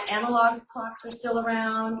why analog clocks are still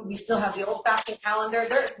around. We still have the old-fashioned calendar.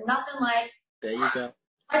 There's nothing like There you go.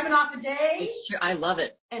 wiping off a day It's true. I love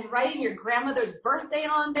it. and writing your grandmother's birthday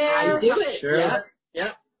on there. I do it. Sure. Yep.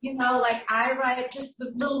 Yep. You know, like I write just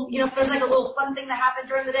the little, you know, if there's like a little fun thing that happened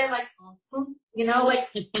during the day, I'm like, you know, like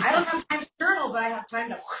I don't have time to journal, but I have time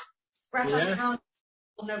to scratch on the calendar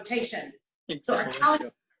notation. So our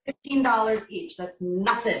calendar is $15 each. That's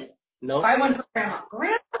nothing. Nope. Buy one for grandma.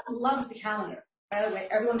 Grandma loves the calendar. By the way,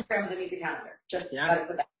 everyone's grandmother needs a calendar. Just gotta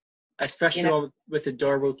put that. Especially one with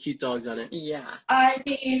adorable, cute dogs on it. Yeah. I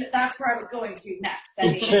mean, that's where I was going to next. I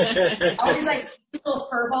mean, all these like little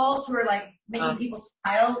fur balls who are like making people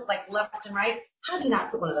smile like left and right. How do you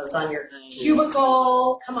not put one of those on your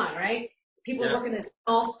cubicle? Come on, right? People working in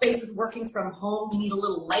small spaces, working from home. You need a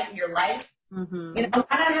little light in your life. Mm-hmm. You know,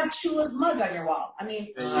 why not have Chula's mug on your wall? I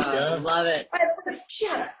mean, Love it. she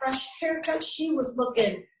had a fresh haircut. She was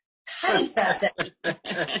looking tight that day.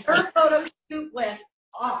 Her photo shoot went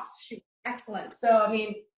off. She was excellent. So I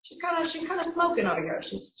mean, she's kind of smoking over here.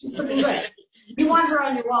 She's looking good. You want her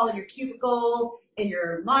on your wall in your cubicle, in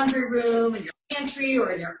your laundry room, in your pantry,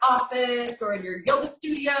 or in your office, or in your yoga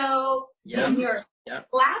studio, in your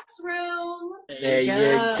classroom. There you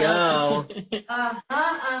go.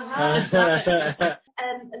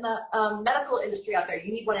 And in the medical industry out there,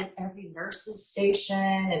 you need one in every nurse's station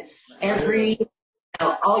and every,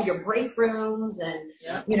 all your break rooms and,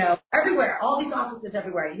 you know, everywhere, all these offices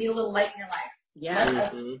everywhere. You need a little light in your life. Yeah.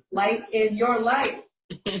 Light in your life.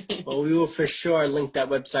 Well, we will for sure link that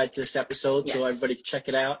website to this episode so everybody can check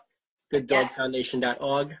it out.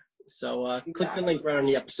 GoodDogFoundation.org. So click the link right on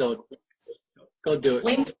the episode. Go do it.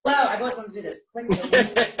 Link below. I've always wanted to do this. Click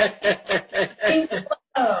the link. Link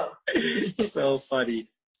below. So funny.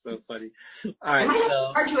 So funny. All right. I might have So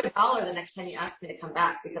to charge you $1 the next time you ask me to come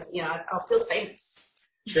back because, you know, I'll feel famous.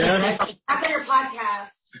 yeah. After your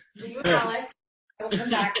podcast, so you and Alex, I will come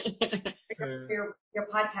back for your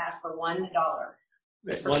podcast for $1.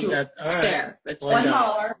 It's for Chula. All right. Fair. That's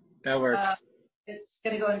 $1. That works. It's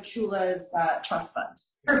going to go in Chula's trust fund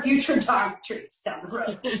for future dog treats down the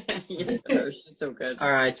road. She's so good.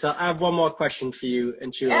 All right. So I have one more question for you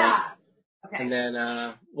and Chula. Yeah. Okay. And then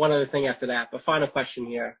one other thing after that. But final question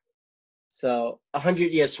here. So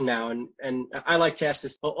 100 years from now, and I like to ask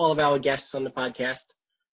this to all of our guests on the podcast,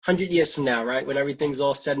 100 years from now, right, when everything's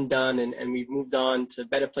all said and done and we've moved on to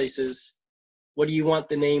better places, what do you want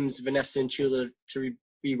the names Vanessa and Chula to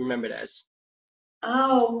be remembered as?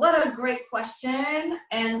 Oh, what a great question.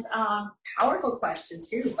 And powerful question,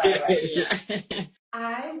 too, by the way.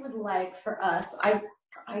 I would like for us, I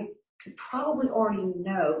could probably already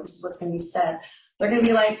know this is what's going to be said. They're going to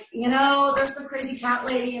be like, you know, there's the crazy cat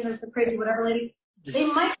lady and there's the crazy whatever lady. They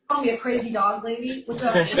might call me a crazy dog lady, which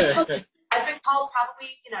I've been called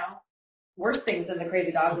probably, you know, worse things than the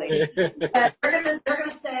crazy dog lady. But they're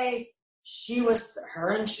gonna say her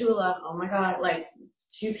and Chula, oh my God, like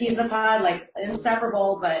two peas in a pod, like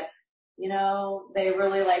inseparable, but you know, they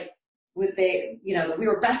really like we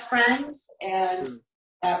were best friends and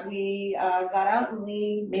that we got out and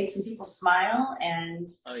we made some people smile. And,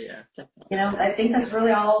 Oh yeah. you know, I think that's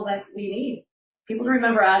really all that we need. People to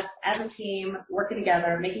remember us as a team, working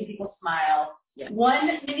together, making people smile. Yeah.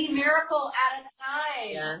 One mini miracle at a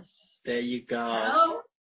time. Yes. There you go. You know?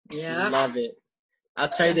 Yeah. Love it. I'll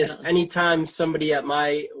tell you this, anytime somebody at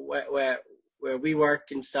my, where we work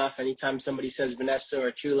and stuff, anytime somebody says Vanessa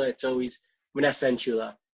or Chula, it's always Vanessa and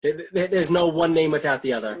Chula. There's no one name without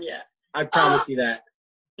the other. Yeah. I promise you that.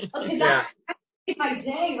 Okay, that made my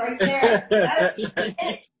day right there. That is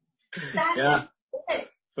it. That Yeah. is it.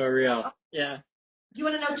 For real. Yeah. Do you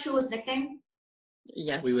want to know Chula's nickname?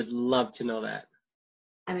 Yes. We would love to know that.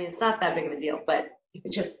 I mean, it's not that big of a deal, but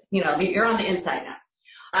it just, you know, you're on the inside now.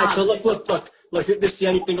 All right, so look, this is the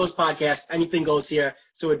Anything Goes podcast. Anything goes here,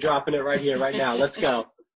 so we're dropping it right here, right now. Let's go.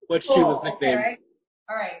 What's Chula's Cool. nickname? Okay,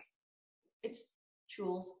 all right. It's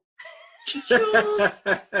Jules. Jules.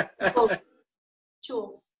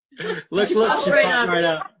 Jules. Look, she popped right popped up. right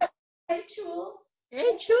up. Hey, Jules.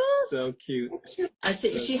 Hey, Jules. So cute. I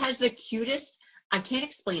think she has the cutest. I can't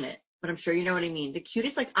explain it, but I'm sure you know what I mean. The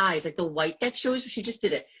cutest like eyes, like the white that shows. She just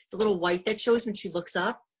did it. The little white that shows when she looks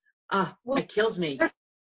up. It kills me.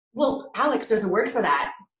 Well, Alex, there's a word for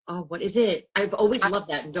that. Oh, what is it? I've always loved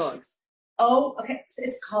that in dogs. Oh, okay. So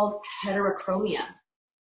it's called heterochromia.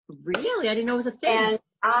 Really? I didn't know it was a thing. And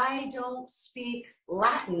I don't speak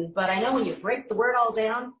Latin, but I know when you break the word all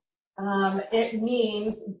down, it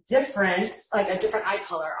means different, like a different eye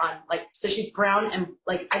color on, like, so she's brown and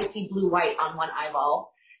like icy blue white on one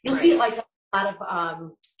eyeball. You'll see it like a lot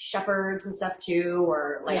of shepherds and stuff too,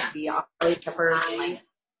 or like the Australian shepherds. And, like,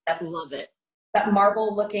 I love it. that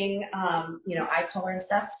marble looking, you know, eye color and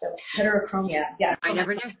stuff. So heterochromia. Yeah. I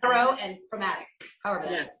never knew. Hetero and chromatic. However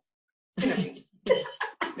that is. You know,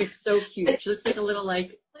 It's so cute. She looks like a little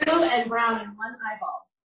like. blue and brown in one eyeball.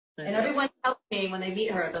 And everyone tells me when they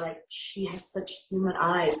meet her, they're like, she has such human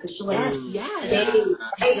eyes because she looks Yes.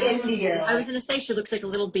 right into you. I was gonna say she looks like a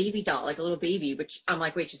little baby doll, like a little baby, which I'm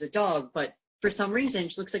like, wait, she's a dog, but for some reason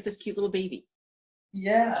she looks like this cute little baby.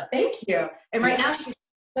 Yeah, thank you. And right now she's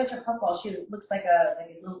such a couple. She looks like a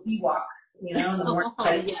little Ewok, you know, in the morning.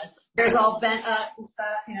 Like, yes. hair's all bent up and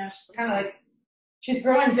stuff. You know, she's kind of like, she's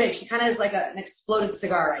growing big. She kind of is like an exploded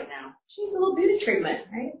cigar right now. She needs a little beauty treatment,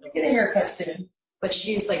 right? Get a haircut soon. But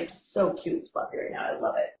she's like so cute and fluffy right now. I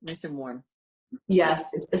love it. Nice and warm.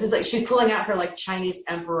 Yes, this is like she's pulling out her like Chinese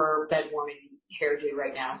emperor bed warming hairdo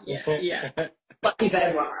right now. Yeah. Yeah. Fluffy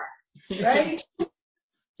bed warmer, right?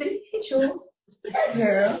 See, hey Jules, hey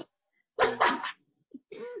girl.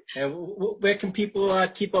 And where can people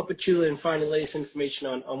keep up with Chula and find the latest information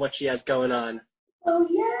on what she has going on? Oh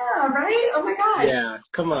yeah, right? Oh my gosh. Yeah,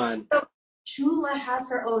 come on. So Chula has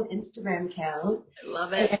her own Instagram account. I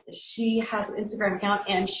love it. And she has an Instagram account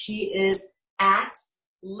and she is at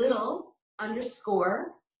little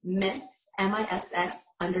underscore miss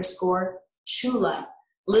MISS underscore Chula.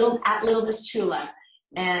 Little Miss Chula.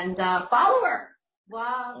 And follow her.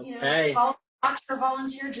 Wow, you know, watch her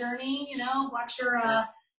volunteer journey, you know, watch her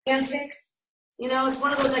antics. You know, it's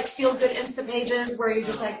one of those like feel good Insta pages where you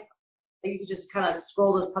just like you can just kind of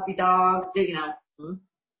scroll those puppy dogs, you know,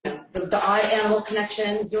 the eye animal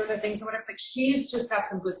connections, doing their things or whatever. Like she's just got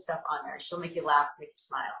some good stuff on there. She'll make you laugh, make you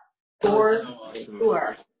smile. For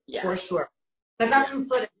sure. Yeah. For sure. I've got some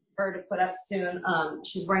footage for her to put up soon.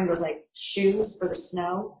 She's wearing those like shoes for the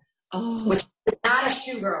snow. Oh. Which is not a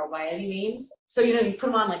shoe girl by any means. So, you know, you put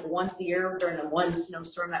them on like once a year during the one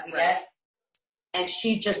snowstorm that we get. And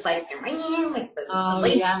she just like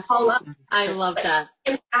the yes. all up. I love that.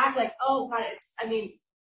 And act like, oh God, I mean,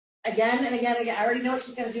 again and again and again. I already know what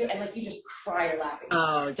she's gonna do, and like you just cry laughing.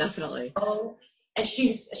 Oh, definitely. Oh, and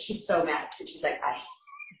she's so mad too. She's like,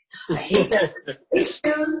 I hate these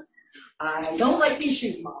shoes. I don't like these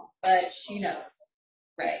shoes, Mom. But she knows.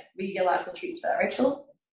 Right. We get lots of treats for that, right, Jules?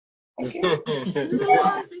 Thank you.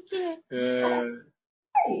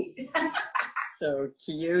 Hey. So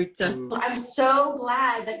cute. Well, I'm so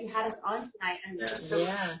glad that you had us on tonight, and just so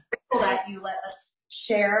grateful that you let us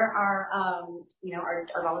share our, you know, our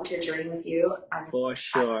volunteer journey with you. For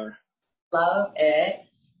sure. I love it.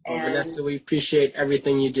 Well, And Vanessa, we appreciate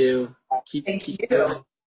everything you do. Keep doing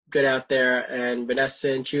good out there. And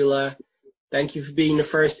Vanessa and Chula, thank you for being the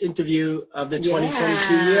first interview of the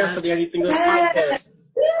 2022 year for the Anything Goes podcast.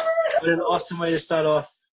 What an awesome way to start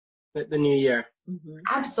off the new year.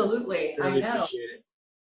 Absolutely. Really I know. appreciate it.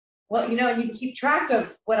 Well, you know, you can keep track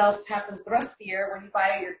of what else happens the rest of the year when you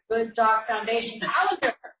buy your Good Dog Foundation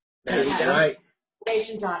calendar. That's right.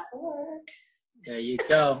 Foundation.org. There you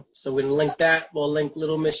go. So we're going to link that. We'll link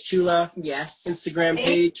Little Miss Chula Yes. Instagram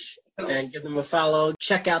page and give them a follow.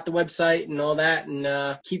 Check out the website and all that,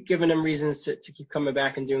 and keep giving them reasons to keep coming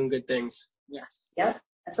back and doing good things. Yes. Yep.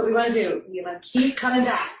 That's what we want to do. We want to keep coming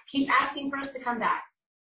back. Keep asking for us to come back.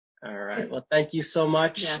 All right. Well, thank you so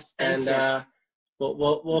much. Yes, thank you. And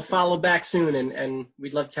we'll follow back soon, and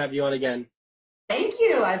we'd love to have you on again. Thank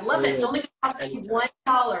you. I'd love it. It's only going to cost you $1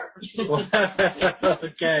 for Chula.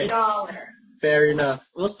 Okay. $1. Fair enough.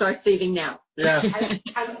 We'll start saving now. Yeah.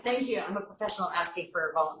 Thank you. I'm a professional asking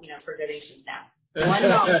for for donations now.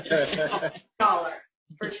 $1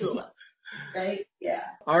 for Chula. Right? Yeah.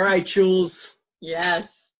 All right, Chules.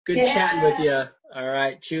 Yes. Good chatting with you. All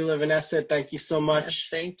right, Chula, Vanessa, thank you so much. Yes,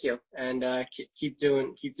 thank you. And keep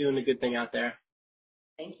doing the good thing out there.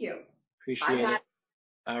 Thank you. Appreciate Bye. it.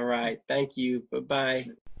 All right. Thank you. Bye-bye.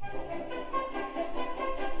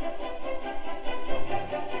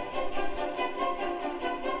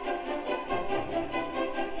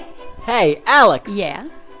 Hey, Alex. Yeah.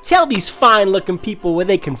 Tell these fine-looking people where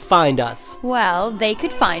they can find us. Well, they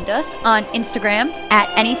could find us on Instagram at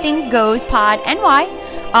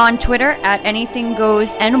anythinggoespodny, on Twitter at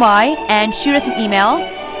anythinggoesny, and shoot us an email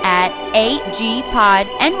at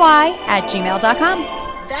agpodny@gmail.com.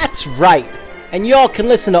 That's right. And y'all can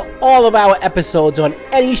listen to all of our episodes on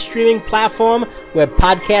any streaming platform where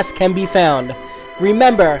podcasts can be found.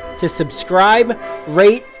 Remember to subscribe,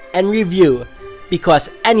 rate, and review, because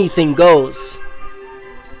anything goes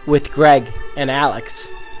with Greg and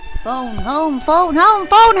Alex. Phone home, phone home,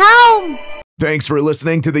 phone home! Thanks for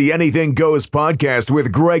listening to the Anything Goes podcast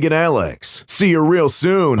with Greg and Alex. See you real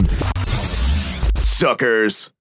soon, suckers.